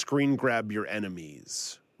and screen grab your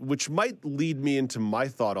enemies, which might lead me into my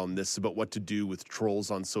thought on this about what to do with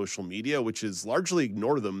trolls on social media, which is largely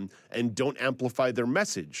ignore them and don't amplify their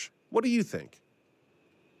message. What do you think?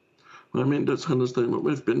 I mean, that's honestly what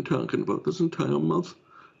we've been talking about this entire month,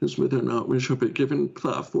 is whether or not we should be giving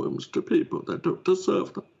platforms to people that don't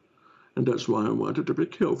deserve them. And that's why I wanted to be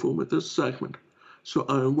careful with this segment. So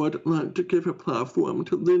I would like to give a platform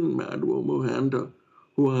to Lin-Manuel Miranda,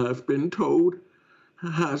 who I've been told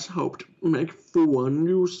has helped make 4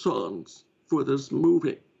 new songs for this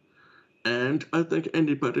movie. And I think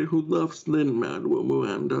anybody who loves Lin-Manuel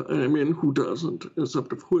Miranda, I mean, who doesn't,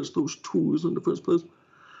 except of course those tools in the first place.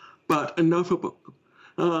 But enough about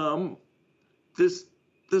them. This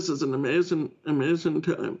is an amazing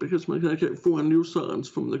time, because we're going to get 4 new songs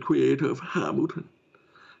from the creator of Hamilton.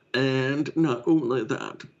 And not only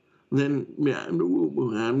that, Lin-Manuel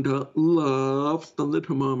Miranda loves The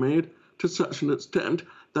Little Mermaid to such an extent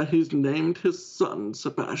that he's named his son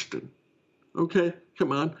Sebastian. Okay,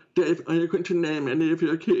 come on. Dave, are you going to name any of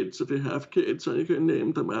your kids? If you have kids, are you going to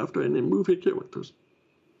name them after any movie characters?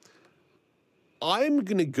 I'm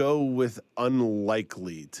going to go with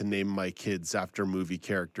unlikely to name my kids after movie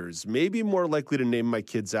characters. Maybe more likely to name my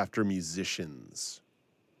kids after musicians.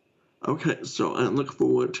 Okay, so I look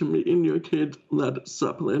forward to meeting your kid, Led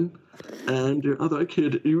Zeppelin, and your other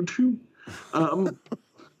kid, U2.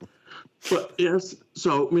 But yes,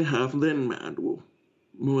 so we have Lin-Manuel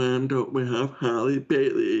Miranda, we have Halle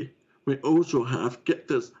Bailey, we also have, get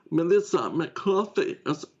this, Melissa McCarthy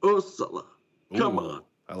as Ursula. Come on.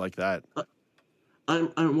 I like that.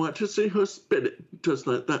 I want to see her spinning, just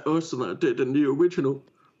like that Ursula did in the original,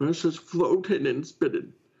 where she's floating and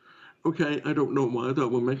spinning. Okay, I don't know why that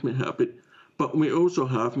will make me happy. But we also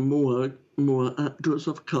have more actors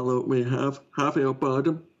of color. We have Javier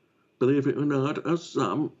Bardem, believe it or not, as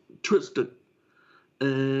Tristan.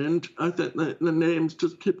 And I think the names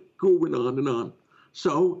just keep going on and on.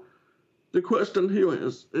 So the question here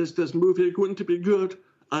is this movie going to be good?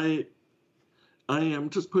 I am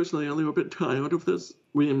just personally a little bit tired of this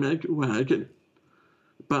remake wagon.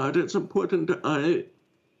 But it's important that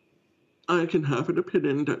I can have an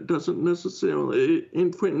opinion that doesn't necessarily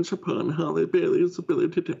infringe upon Halle Bailey's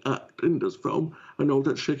ability to act in this film. I know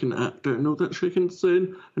that she can act, I know that she can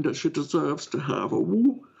sing, and that she deserves to have a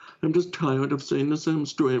woo. I'm just tired of seeing the same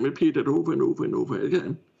story repeated over and over and over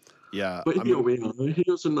again. Yeah. But here we are.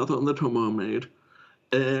 Here's another Little Mermaid.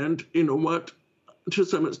 And you know what? To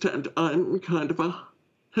some extent, I'm kind of a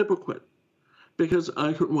hypocrite. Because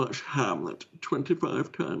I could watch Hamlet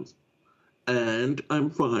 25 times. And I'm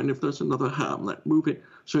fine if there's another Hamlet movie.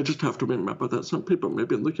 So I just have to remember that some people may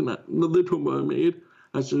be looking at The Little Mermaid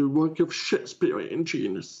as a work of Shakespearean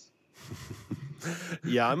genius.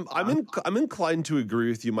 Yeah, I'm inclined to agree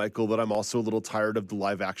with you, Michael, that I'm also a little tired of the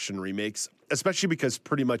live-action remakes, especially because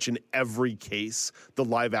pretty much in every case, the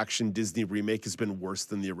live-action Disney remake has been worse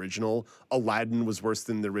than the original. Aladdin was worse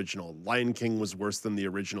than the original. Lion King was worse than the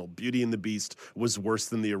original. Beauty and the Beast was worse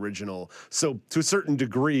than the original. So to a certain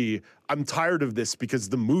degree, I'm tired of this because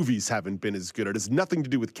the movies haven't been as good. It has nothing to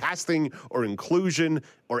do with casting or inclusion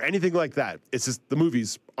or anything like that. It's just the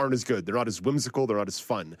movies aren't as good. They're not as whimsical. They're not as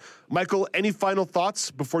fun. Michael, any final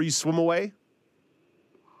thoughts before you swim away?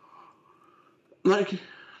 Like,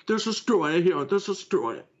 there's a story here. There's a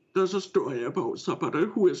story about somebody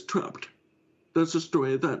who is trapped. There's a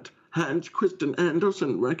story that Hans Christian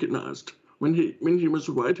Andersen recognized when he was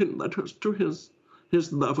writing letters to his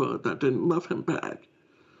lover that didn't love him back.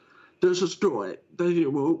 There's a story that he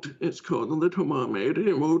wrote. It's called The Little Mermaid.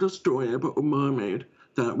 He wrote a story about a mermaid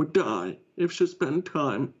that would die if she spent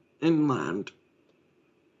time inland.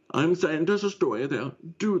 I'm saying there's a story there.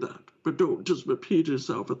 Do that, but don't just repeat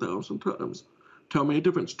yourself 1,000 times. Tell me a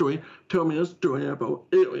different story. Tell me a story about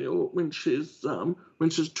Ariel when she's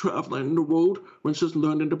traveling the world, when she's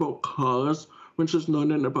learning about cars, when she's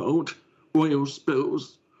learning about oil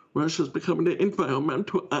spills, where she's becoming an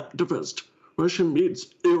environmental activist, where she meets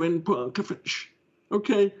Erin Brockovich.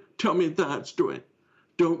 Okay? Tell me that story.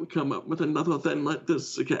 Don't come up with another thing like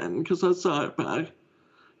this again, because I saw it back,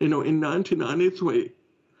 in 1993.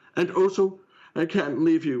 And also, I can't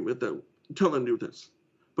leave you without telling you this.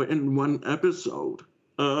 But in one episode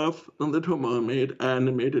of the Little Mermaid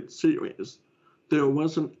animated series, there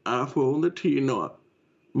was an Afro-Latina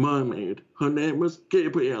mermaid. Her name was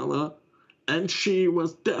Gabriella, and she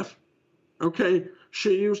was deaf. Okay?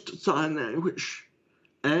 She used sign language.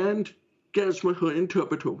 And guess what her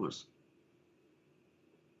interpreter was?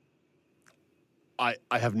 I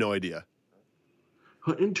have no idea.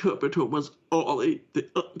 Her interpreter was Ollie the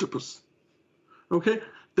octopus. Okay?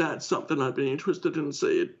 That's something I'd be interested in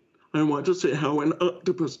seeing. I want to see how an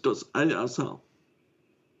octopus does ASL.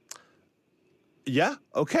 Yeah,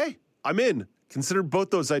 okay. I'm in. Consider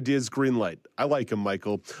both those ideas green light. I like them,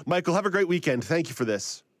 Michael. Michael, have a great weekend. Thank you for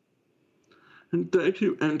this. And thank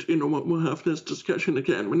you. And you know what? We'll have this discussion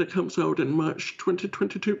again when it comes out in March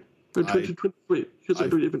 2022 or 2023, because I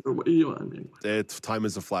don't even know what year I'm in. Time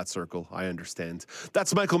is a flat circle. I understand.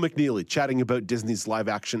 That's Michael McNeely chatting about Disney's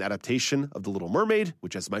live-action adaptation of The Little Mermaid,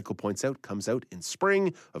 which, as Michael points out, comes out in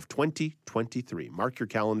spring of 2023. Mark your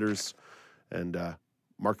calendars, and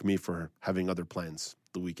mark me for having other plans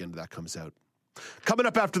the weekend that comes out. Coming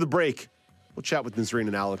up after the break, we'll chat with Nazreen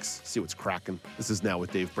and Alex, see what's cracking. This is Now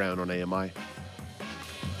with Dave Brown on AMI.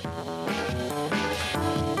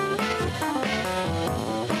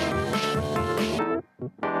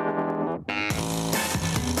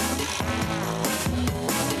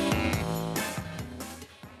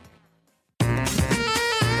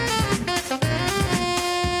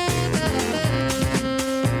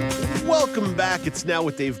 Welcome back. It's Now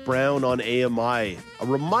with Dave Brown on AMI. A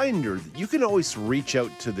reminder that you can always reach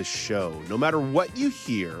out to the show. No matter what you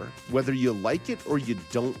hear, whether you like it or you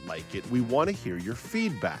don't like it, we want to hear your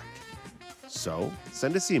feedback. So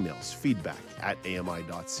send us emails,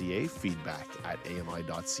 feedback@ami.ca,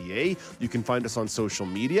 feedback@ami.ca. You can find us on social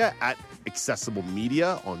media at Accessible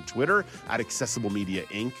Media on Twitter, at Accessible Media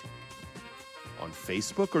Inc. on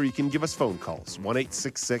Facebook, or you can give us phone calls,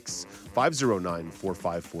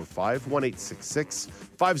 1-866-509-4545,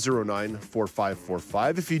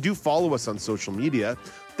 1-866-509-4545. If you do follow us on social media,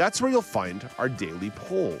 that's where you'll find our daily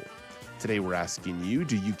poll. Today we're asking you,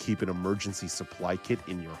 do you keep an emergency supply kit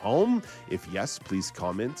in your home? If yes, please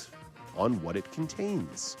comment on what it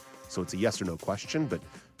contains. So it's a yes or no question, but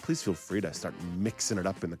please feel free to start mixing it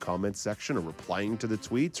up in the comments section, or replying to the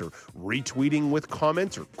tweets, or retweeting with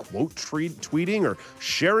comments, or quote tweeting, or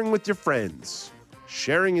sharing with your friends.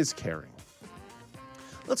 Sharing is caring.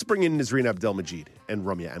 Let's bring in Nazreen Abdelmajid and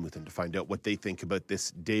Ramya Amuthan to find out what they think about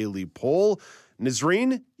this daily poll.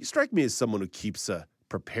 Nazreen, you strike me as someone who keeps a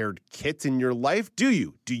prepared kit in your life. Do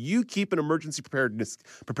you? Do you keep an emergency preparedness,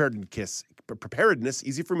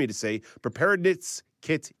 easy for me to say, preparedness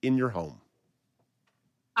kit in your home?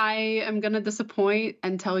 I am going to disappoint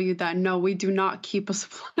and tell you that no, we do not keep a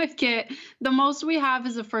supply kit. The most we have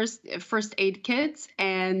is a first aid kit,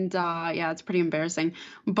 and yeah, it's pretty embarrassing.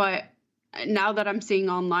 But now that I'm seeing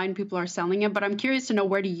online, people are selling it. But I'm curious to know,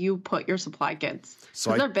 where do you put your supply kits?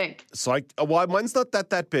 Because they're big. Mine's not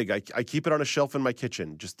that big. I keep it on a shelf in my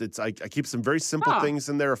kitchen. I keep some very simple things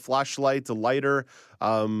in there: a flashlight, a lighter,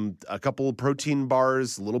 a couple of protein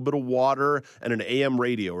bars, a little bit of water, and an AM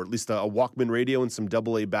radio, or at least a Walkman radio and some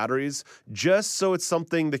AA batteries, just so it's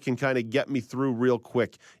something that can kind of get me through real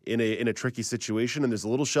quick in a tricky situation. And there's a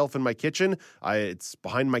little shelf in my kitchen. It's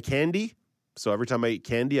behind my candy. So every time I eat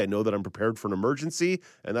candy, I know that I'm prepared for an emergency,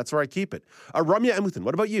 and that's where I keep it. Ramya Amuthan,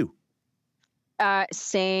 what about you?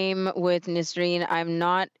 Same with Nazreen. I'm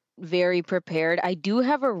not very prepared. I do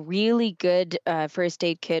have a really good first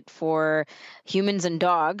aid kit for humans and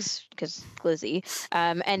dogs, because Glizzy.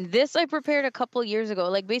 And this I prepared a couple years ago,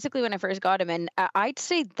 like basically when I first got him. And I'd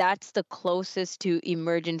say that's the closest to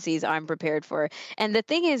emergencies I'm prepared for. And the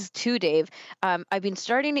thing is too, Dave, I've been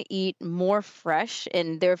starting to eat more fresh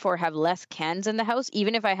and therefore have less cans in the house.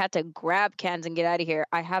 Even if I had to grab cans and get out of here,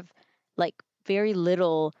 I have like very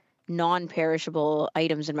little non-perishable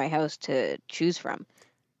items in my house to choose from.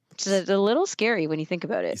 It's a little scary when you think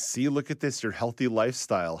about it. See, look at this. Your healthy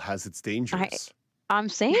lifestyle has its dangers. I'm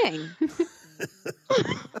saying.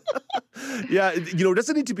 Yeah, it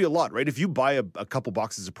doesn't need to be a lot, right? If you buy a couple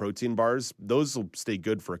boxes of protein bars, those will stay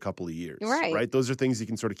good for a couple of years, right? Those are things you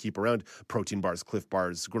can sort of keep around. Protein bars, Cliff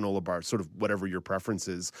bars, granola bars, sort of whatever your preference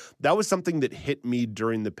is. That was something that hit me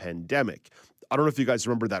during the pandemic. I don't know if you guys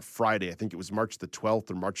remember that Friday. I think it was March the 12th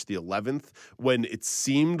or March the 11th, when it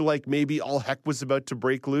seemed like maybe all heck was about to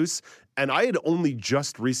break loose. And I had only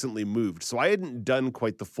just recently moved, so I hadn't done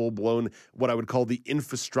quite the full-blown, what I would call the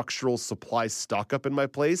infrastructural supply stock-up in my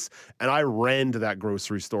place. And I ran to that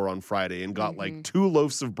grocery store on Friday and got like 2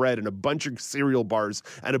 loaves of bread and a bunch of cereal bars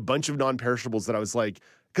and a bunch of non-perishables that I was like,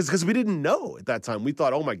 because we didn't know at that time. We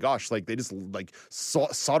thought, oh my gosh, like they just like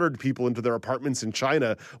soldered people into their apartments in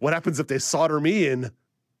China. What happens if they solder me in?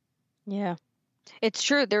 Yeah. It's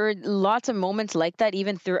true. There were lots of moments like that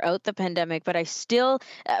even throughout the pandemic, but I still,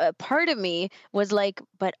 part of me was like,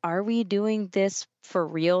 but are we doing this for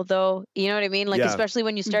real though? You know what I mean? Like, especially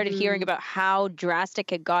when you started hearing about how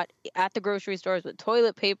drastic it got at the grocery stores with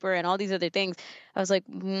toilet paper and all these other things. I was like,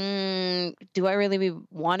 do I really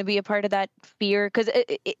want to be a part of that fear? Because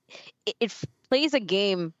it plays a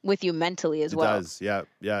game with you mentally as well. It does, yeah.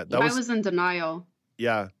 I was in denial.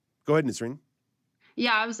 Yeah. Go ahead, Nazreen.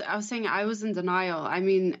 Yeah, I was saying I was in denial. I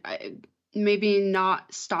mean, maybe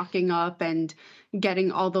not stocking up and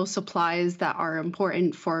getting all those supplies that are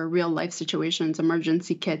important for real life situations,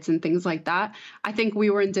 emergency kits and things like that. I think we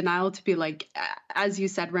were in denial to be like, as you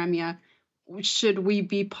said, Ramya, should we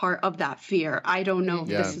be part of that fear? I don't know if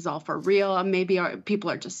this is all for real. Maybe people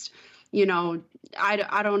are just,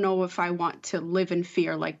 I don't know if I want to live in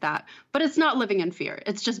fear like that. But it's not living in fear.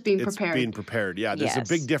 It's just being prepared. It's being prepared. Yeah, there's a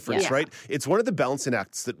big difference, right? It's one of the balancing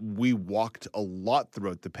acts that we walked a lot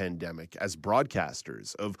throughout the pandemic as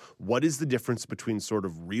broadcasters of what is the difference between sort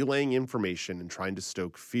of relaying information and trying to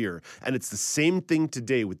stoke fear. And it's the same thing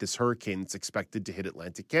today with this hurricane that's expected to hit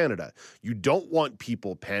Atlantic Canada. You don't want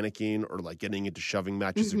people panicking or like getting into shoving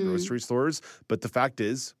matches at grocery stores. But the fact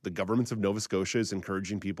is, the government of Nova Scotia is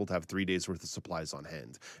encouraging people to have 3 days worth of supplies on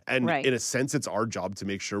hand. And in a sense, it's our job to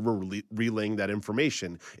make sure we're relaying that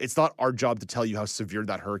information. It's not our job to tell you how severe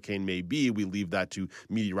that hurricane may be. We leave that to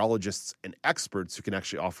meteorologists and experts who can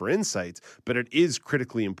actually offer insight. But it is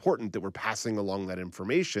critically important that we're passing along that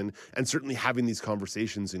information and certainly having these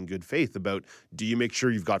conversations in good faith about, do you make sure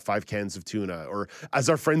you've got 5 cans of tuna? Or as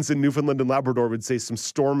our friends in Newfoundland and Labrador would say, some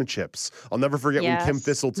storm chips. I'll never forget when Kim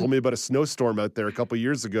Thistle told me about a snowstorm out there a couple of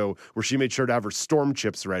years ago where she made sure to have her storm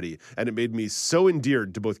chips ready. And it made me so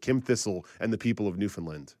endeared to both Kim Thistle and the people of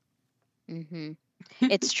Newfoundland.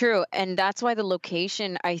 It's true. And that's why the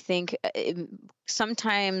location, I think,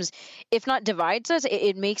 sometimes, if not divides us,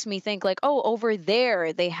 it makes me think like, oh, over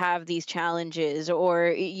there they have these challenges. Or,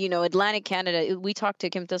 Atlantic Canada, we talk to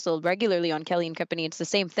Kim Thistle regularly on Kelly and Company. It's the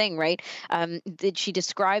same thing, right? She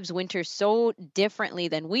describes winter so differently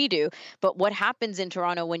than we do. But what happens in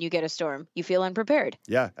Toronto when you get a storm? You feel unprepared.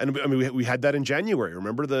 Yeah. And I mean, we had that in January.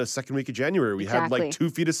 Remember the second week of January? We had like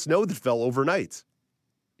 2 feet of snow that fell overnight.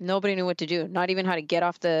 Nobody knew what to do, not even how to get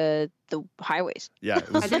off the highways. Yeah.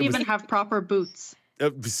 I didn't even have proper boots.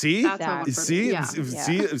 See,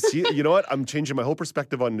 you know what? I'm changing my whole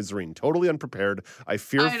perspective on Nazreen. Totally unprepared. I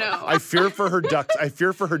fear for her ducks. I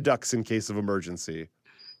fear for her ducks in case of emergency.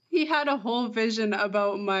 He had a whole vision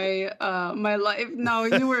about my my life. No,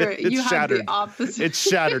 you had the opposite. It's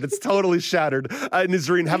shattered. It's totally shattered.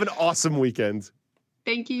 Nazreen, have an awesome weekend.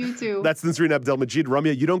 Thank you, you too. That's Nazreen Abdelmajid.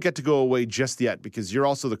 Ramya, you don't get to go away just yet because you're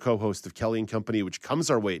also the co-host of Kelly & Company, which comes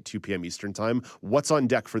our way at 2 p.m. Eastern Time. What's on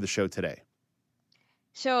deck for the show today?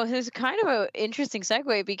 So this is kind of an interesting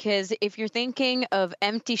segue because if you're thinking of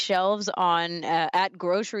empty shelves on at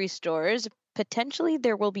grocery stores, potentially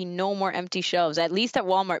there will be no more empty shelves, at least at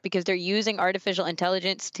Walmart, because they're using artificial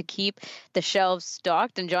intelligence to keep the shelves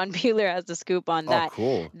stocked. And John Peeler has the scoop on that. Oh,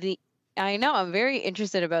 cool. I know. I'm very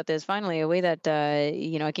interested about this. Finally, a way that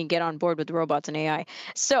I can get on board with robots and AI.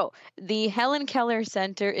 So the Helen Keller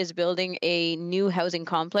Center is building a new housing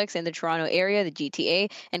complex in the Toronto area, the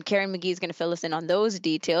GTA, and Karen McGee is going to fill us in on those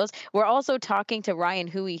details. We're also talking to Ryan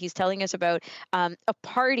Huey. He's telling us about a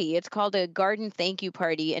party. It's called a Garden Thank You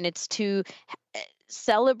Party, and it's to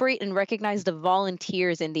celebrate and recognize the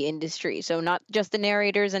volunteers in the industry. So not just the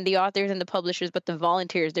narrators and the authors and the publishers, but the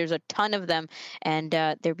volunteers. There's a ton of them, and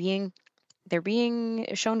they're being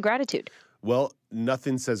shown gratitude. Well,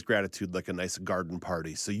 nothing says gratitude like a nice garden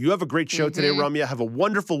party. So you have a great show today, Ramya. Have a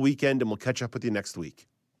wonderful weekend, and we'll catch up with you next week.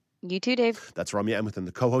 You too, Dave. That's Ramya Amuthan,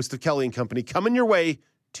 the co-host of Kelly & Company, coming your way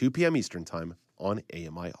 2 p.m. Eastern Time on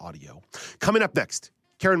AMI Audio. Coming up next,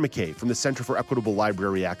 Karen McKay from the Centre for Equitable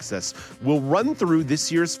Library Access will run through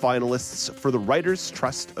this year's finalists for the Writers'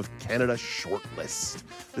 Trust of Canada shortlist.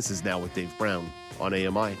 This is Now with Dave Brown on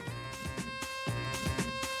AMI.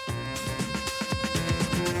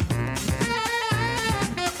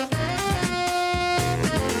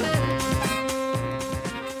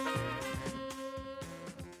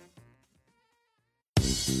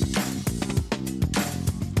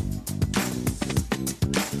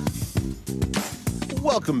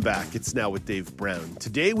 Welcome back. It's Now with Dave Brown.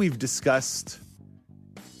 Today we've discussed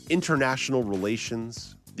international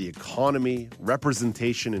relations, the economy,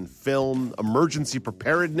 representation in film, emergency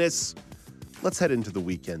preparedness. Let's head into the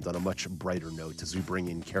weekend on a much brighter note as we bring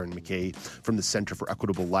in Karen McKay from the Centre for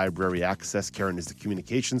Equitable Library Access. Karen is the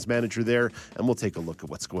communications manager there, and we'll take a look at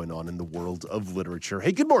what's going on in the world of literature.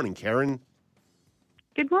 Hey, good morning, Karen.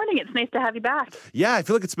 Good morning. It's nice to have you back. Yeah, I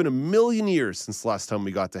feel like it's been a million years since the last time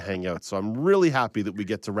we got to hang out. So I'm really happy that we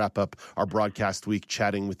get to wrap up our broadcast week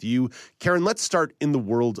chatting with you. Karen, let's start in the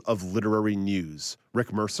world of literary news.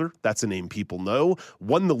 Rick Mercer, that's a name people know,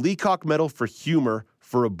 won the Leacock Medal for Humor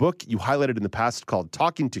for a book you highlighted in the past called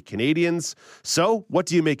Talking to Canadians. So what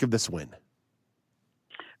do you make of this win?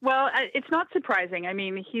 Well, it's not surprising. I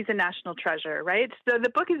mean, he's a national treasure, right? So the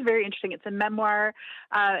book is very interesting. It's a memoir.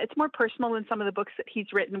 It's more personal than some of the books that he's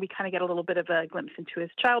written. We kind of get a little bit of a glimpse into his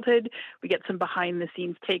childhood. We get some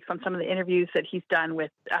behind-the-scenes takes on some of the interviews that he's done with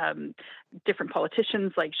different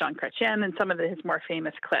politicians like Jean Chrétien and some of his more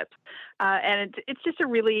famous clips. And it's just a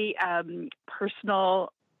really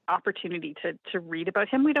personal opportunity to read about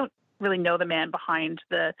him. We don't really know the man behind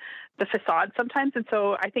the facade sometimes, and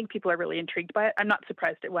so I think people are really intrigued by it. I'm not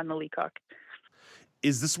surprised it won the Leacock.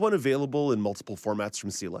 Is this one available in multiple formats from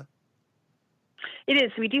CELA? It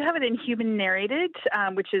is. We do have it in human narrated,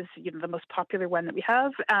 which is the most popular one that we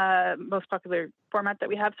have, most popular format that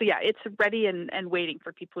we have. So yeah, it's ready and waiting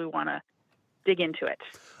for people who want to dig into it.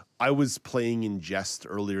 I was playing in jest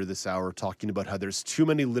earlier this hour talking about how there's too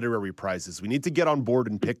many literary prizes. We need to get on board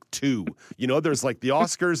and pick two. There's like the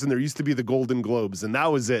Oscars and there used to be the Golden Globes, and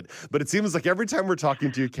that was it. But it seems like every time we're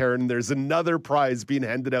talking to you, Karen, there's another prize being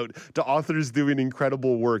handed out to authors doing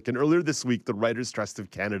incredible work. And earlier this week, the Writers' Trust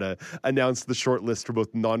of Canada announced the shortlist for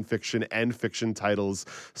both nonfiction and fiction titles.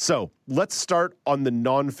 So let's start on the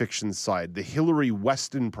nonfiction side, the Hilary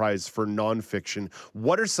Weston Prize for Nonfiction.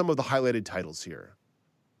 What are some of the highlighted titles here?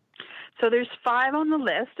 So there's 5 on the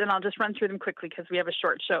list, and I'll just run through them quickly because we have a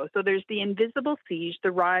short show. So there's The Invisible Siege,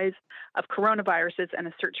 The Rise of Coronaviruses and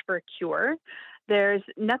a Search for a Cure. There's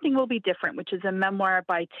Nothing Will Be Different, which is a memoir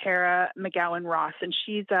by Tara McGowan Ross, and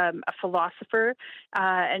she's a philosopher,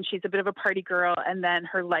 and she's a bit of a party girl, and then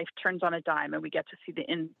her life turns on a dime, and we get to see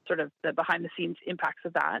the behind-the-scenes impacts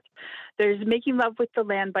of that. There's Making Love with the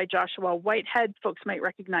Land by Joshua Whitehead. Folks might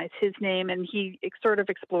recognize his name, and he sort of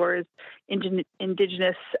explores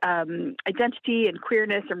Indigenous identity and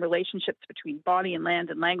queerness and relationships between body and land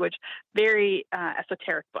and language. Very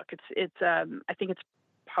esoteric book. I think it's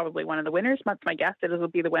probably one of the winners. That's my guess. It will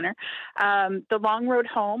be the winner. The Long Road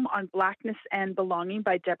Home on Blackness and Belonging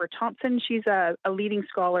by Deborah Thompson. She's a leading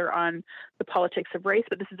scholar on the politics of race,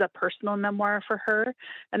 but this is a personal memoir for her.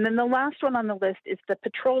 And then the last one on the list is The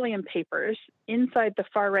Petroleum Papers, Inside the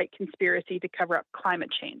Far-Right Conspiracy to Cover Up Climate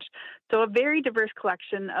Change. So a very diverse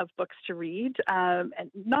collection of books to read, and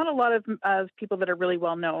not a lot of people that are really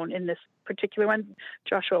well known in this particular one,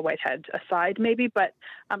 Joshua Whitehead aside maybe, but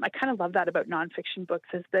I kind of love that about nonfiction books,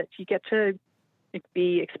 is that you get to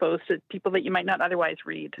be exposed to people that you might not otherwise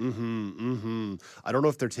read. I don't know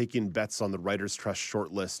if they're taking bets on the Writers' Trust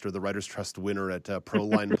shortlist or the Writers' Trust winner at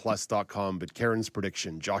ProLinePlus.com, but Karen's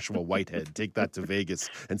prediction, Joshua Whitehead, take that to Vegas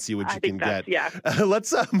and see what you can get. Yeah.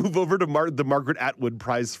 Let's move over to the Margaret Atwood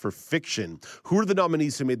Prize for Fiction. Who are the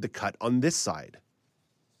nominees who made the cut on this side?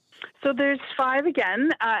 So there's 5 again,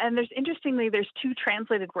 and interestingly, there's 2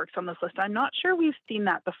 translated works on this list. I'm not sure we've seen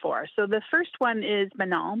that before. So the first one is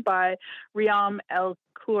Manon by Riyam El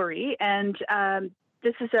Khoury, and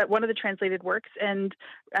this is one of the translated works, and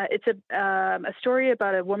it's a story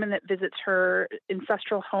about a woman that visits her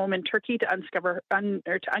ancestral home in Turkey to uncover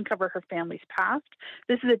her family's past.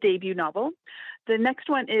 This is a debut novel. The next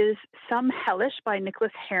one is Some Hellish by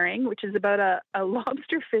Nicholas Herring, which is about a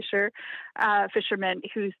lobster fisherman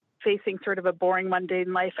who's facing sort of a boring,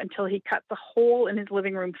 mundane life until he cuts a hole in his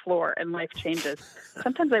living room floor and life changes.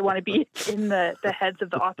 Sometimes I want to be in the heads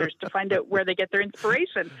of the authors to find out where they get their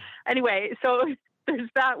inspiration. Anyway, so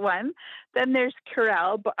there's that one. Then there's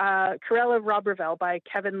Querelle of Roberval by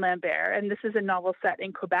Kevin Lambert, and this is a novel set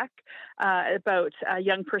in Quebec about a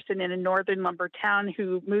young person in a northern lumber town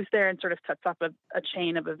who moves there and sort of sets up a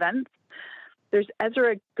chain of events. There's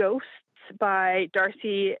Ezra Ghosts by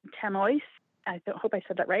Darcy Tamois. I hope I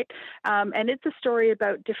said that right. And it's a story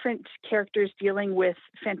about different characters dealing with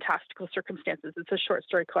fantastical circumstances. It's a short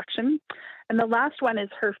story collection. And the last one is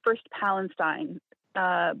Her First Palestine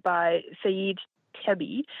by Saeed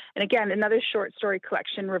Tebi. And again, another short story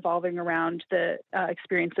collection revolving around the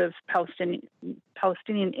experience of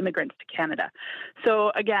Palestinian immigrants to Canada.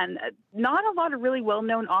 So again, not a lot of really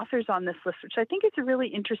well-known authors on this list, which I think is a really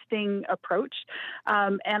interesting approach.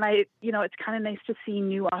 And it's kind of nice to see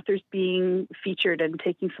new authors being featured and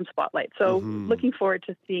taking some spotlight. So looking forward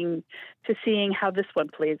to seeing how this one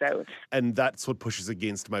plays out. And that's what pushes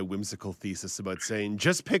against my whimsical thesis about saying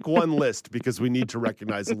just pick one list, because we need to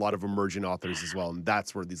recognize a lot of emerging authors as well. And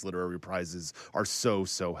that's where these literary prizes are so,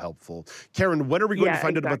 so helpful. Karen, when are we going to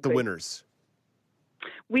find out about the winners?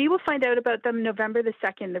 We will find out about them November the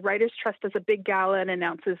 2nd. The Writers' Trust does a big gala and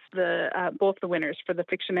announces both the winners for the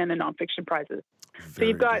fiction and the nonfiction prizes. So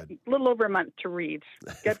you've got a little over a month to read.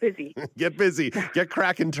 Get busy. Get busy. Get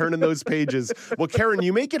cracking, turning those pages. Well, Karen,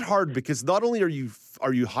 you make it hard because not only are you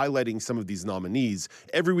highlighting some of these nominees,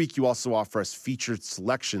 every week you also offer us featured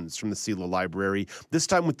selections from the CELA Library, this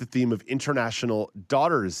time with the theme of International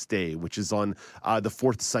Daughters Day, which is on the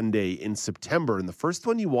 4th Sunday in September. And the first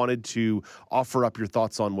one you wanted to offer up your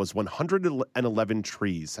thoughts on was 111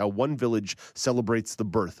 Trees, how one village celebrates the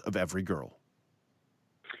birth of every girl.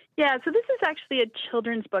 Yeah, so this is actually a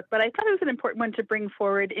children's book, but I thought it was an important one to bring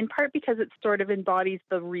forward, in part because it sort of embodies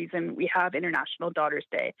the reason we have International Daughters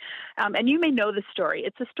Day. And you may know the story.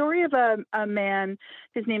 It's a story of a man,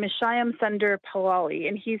 his name is Shyam Sundar Palali,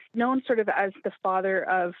 and he's known sort of as the father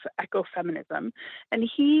of ecofeminism. And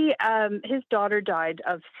his daughter died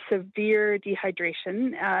of severe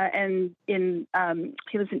dehydration, and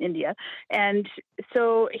he was in India. And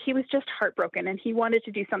so he was just heartbroken, and he wanted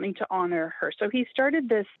to do something to honor her. So he started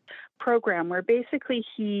this program where basically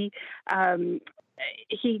he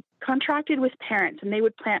contracted with parents, and they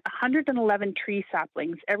would plant 111 tree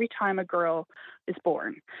saplings every time a girl is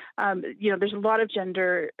born. There's a lot of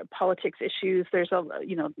gender politics issues. There's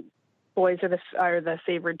boys are the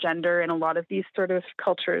favored gender in a lot of these sort of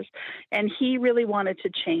cultures. And he really wanted to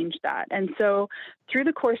change that. And so through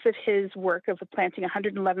the course of his work of planting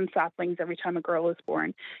 111 saplings every time a girl is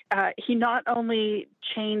born, he not only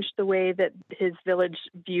changed the way that his village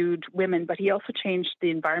viewed women, but he also changed the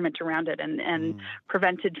environment around it and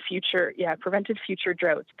prevented future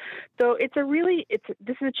droughts. So this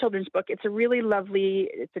is a children's book. It's a really lovely,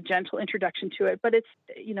 it's a gentle introduction to it, but it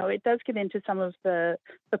does get into some of the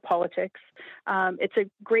politics. It's a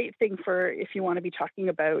great thing for if you want to be talking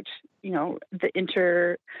about, the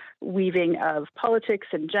interweaving of politics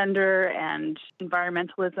and gender and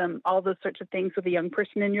environmentalism, all those sorts of things with a young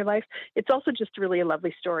person in your life. It's also just really a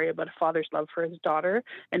lovely story about a father's love for his daughter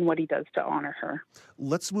and what he does to honor her.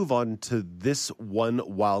 Let's move on to This One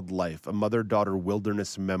Wild Life, a mother-daughter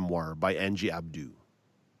wilderness memoir by Angie Abdu.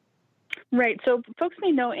 Right. So folks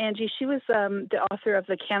may know Angie. She was the author of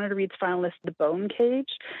the Canada Reads finalist, The Bone Cage.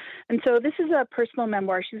 And so this is a personal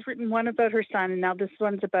memoir. She's written one about her son, and now this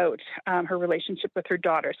one's about her relationship with her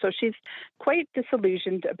daughter. So she's quite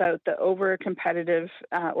disillusioned about the over-competitive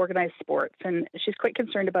organized sports, and she's quite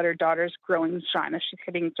concerned about her daughter's growing shyness. She's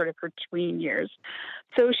hitting sort of her tween years.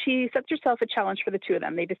 So she sets herself a challenge for the two of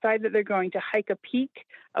them. They decide that they're going to hike a peak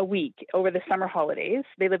a week over the summer holidays.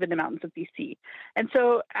 They live in the mountains of BC. And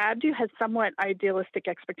so Abdu has somewhat idealistic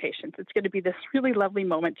expectations. It's going to be this really lovely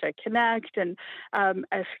moment to connect. And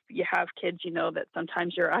if you have kids, you know that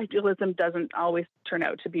sometimes your idealism doesn't always turn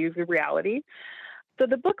out to be the reality. So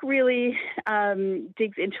the book really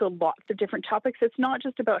digs into lots of different topics. It's not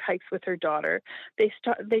just about hikes with her daughter. They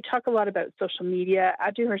talk a lot about social media.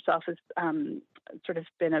 Abdu herself has sort of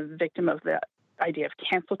been a victim of the idea of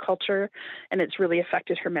cancel culture, and it's really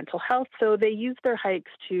affected her mental health. So they use their hikes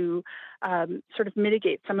to sort of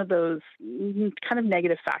mitigate some of those kind of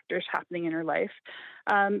negative factors happening in her life.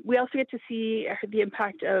 We also get to see the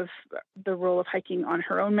impact of the role of hiking on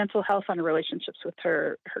her own mental health, on her relationships with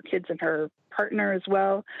her kids and her partner as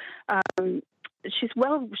well. She's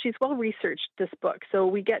well researched, this book, so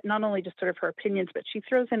we get not only just sort of her opinions, but she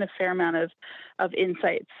throws in a fair amount of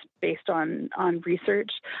insights based on research.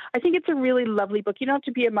 I think it's a really lovely book. You don't have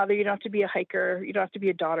to be a mother, you don't have to be a hiker, you don't have to be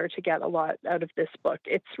a daughter to get a lot out of this book.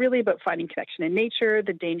 It's really about finding connection in nature,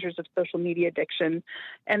 the dangers of social media addiction,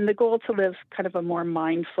 and the goal to live kind of a more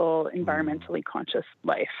mindful, environmentally conscious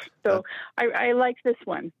life. So I like this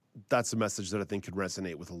one. That's a message that I think could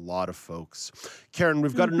resonate with a lot of folks. Karen,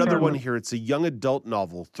 we've got another one here. It's a young adult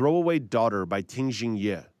novel, Throwaway Daughter by Tingjing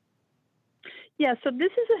Ye. Yeah, so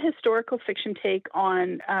this is a historical fiction take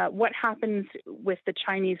on what happens with the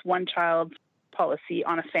Chinese one-child policy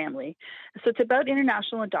on a family. So it's about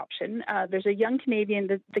international adoption. There's a young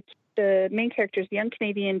Canadian, the main character is a young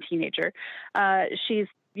Canadian teenager. She's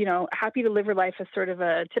happy to live her life as sort of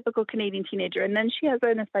a typical Canadian teenager. And then she has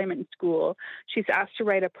an assignment in school. She's asked to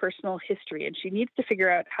write a personal history, and she needs to figure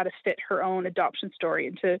out how to fit her own adoption story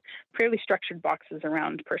into fairly structured boxes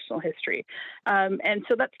around personal history. And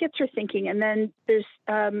so that gets her thinking. And then there's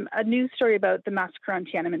a news story about the massacre on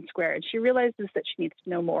Tiananmen Square, and she realizes that she needs to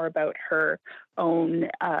know more about her own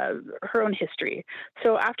history.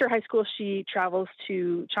 So after high school, she travels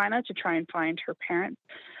to China to try and find her parents.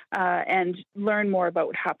 And learn more about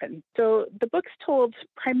what happened. So the book's told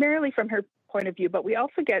primarily from her point of view, but we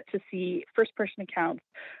also get to see first-person accounts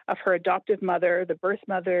of her adoptive mother, the birth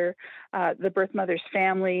mother's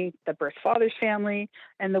family, the birth father's family,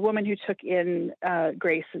 and the woman who took in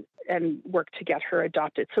Grace and worked to get her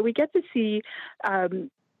adopted. So we get to see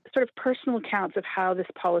sort of personal accounts of how this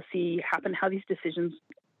policy happened, how these decisions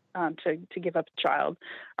to give up a child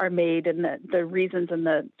are made, and the reasons and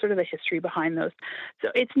the sort of the history behind those. So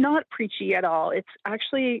it's not preachy at all. It's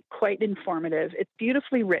actually quite informative. It's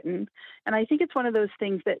beautifully written. And I think it's one of those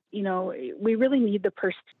things that, we really need the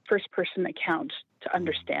first person account to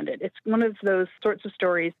understand it. It's one of those sorts of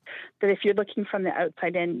stories that if you're looking from the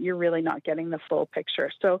outside in, you're really not getting the full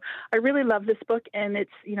picture. So I really love this book, and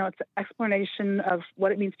it's an explanation of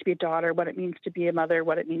what it means to be a daughter, what it means to be a mother,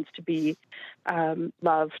 what it means to be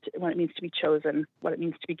loved, what it means to be chosen, what it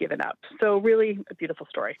means to be given up. So really a beautiful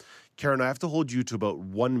story. Karen, I have to hold you to about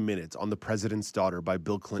 1 minute on The President's Daughter by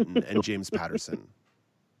Bill Clinton and James Patterson.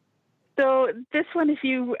 So this one, if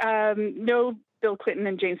you know Bill Clinton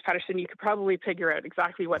and James Patterson, you could probably figure out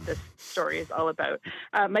exactly what this story is all about.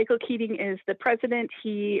 Michael Keating is the president.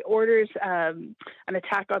 He orders an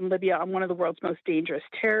attack on Libya on one of the world's most dangerous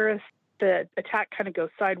terrorists. The attack kind of goes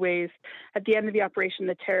sideways. At the end of the operation,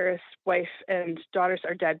 the terrorist's wife and daughters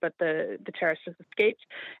are dead, but the terrorist has escaped.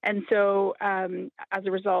 And so as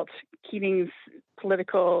a result, Keating's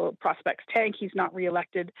political prospects tank. He's not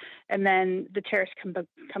reelected. And then the terrorist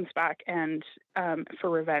comes back, and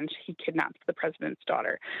for revenge, he kidnaps the president's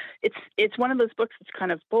daughter. It's one of those books that's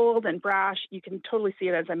kind of bold and brash. You can totally see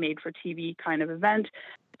it as a made-for-TV kind of event.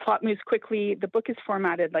 The plot moves quickly. The book is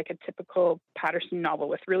formatted like a typical Patterson novel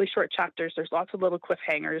with really short chapters. There's lots of little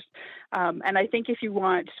cliffhangers. And I think if you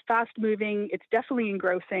want fast-moving, it's definitely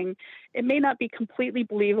engrossing. It may not be completely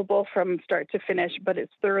believable from start to finish, but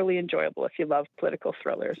it's thoroughly enjoyable if you love political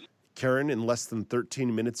thrillers. Karen, in less than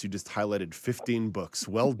 13 minutes, you just highlighted 15 books.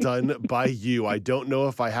 Well done by you. I don't know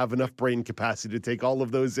if I have enough brain capacity to take all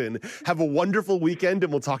of those in. Have a wonderful weekend,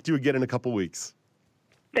 and we'll talk to you again in a couple weeks.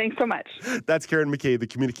 Thanks so much. That's Karen McKay, the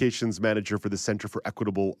communications manager for the Center for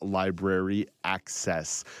Equitable Library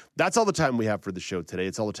Access. That's all the time we have for the show today.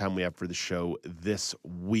 It's all the time we have for the show this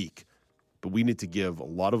week. but we need to give a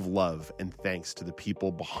lot of love and thanks to the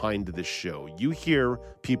people behind this show. You hear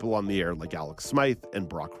people on the air like Alex Smythe and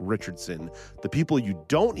Brock Richardson. The people you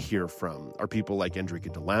don't hear from are people like Enrica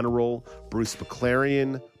Delanarol, Bruce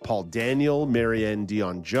McLarian, Paul Daniel, Marianne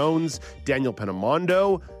Dion-Jones, Daniel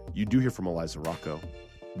Penamondo. You do hear from Eliza Rocco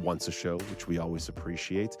once a show, which we always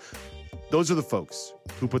appreciate. Those are the folks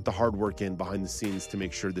who put the hard work in behind the scenes to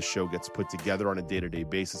make sure the show gets put together on a day-to-day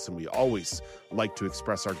basis, and we always like to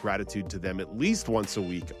express our gratitude to them at least once a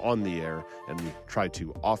week on the air, and we try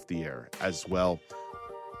to off the air as well.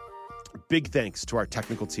 Big thanks to our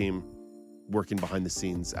technical team working behind the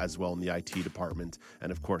scenes as well in the IT department,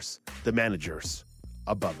 and of course, the managers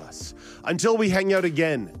above us. Until we hang out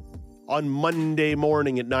again on Monday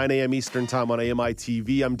morning at 9 a.m. Eastern Time on AMI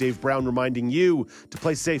TV, I'm Dave Brown reminding you to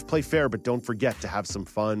play safe, play fair, but don't forget to have some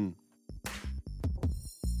fun.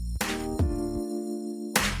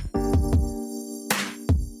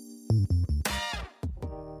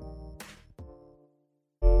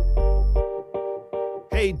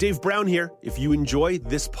 Hey, Dave Brown here. If you enjoy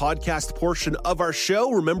this podcast portion of our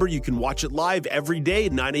show, remember you can watch it live every day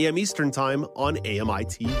at 9 a.m. Eastern Time on AMI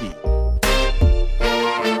TV.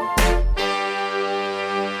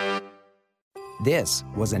 This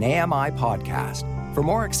was an AMI podcast. For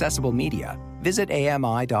more accessible media, visit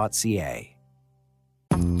ami.ca.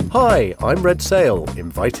 Hi, I'm Red Sail,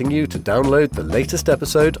 inviting you to download the latest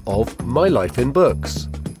episode of My Life in Books,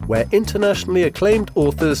 where internationally acclaimed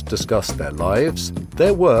authors discuss their lives,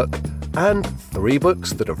 their work, and 3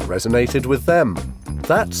 books that have resonated with them.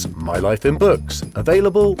 That's My Life in Books,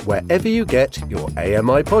 available wherever you get your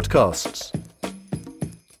AMI podcasts.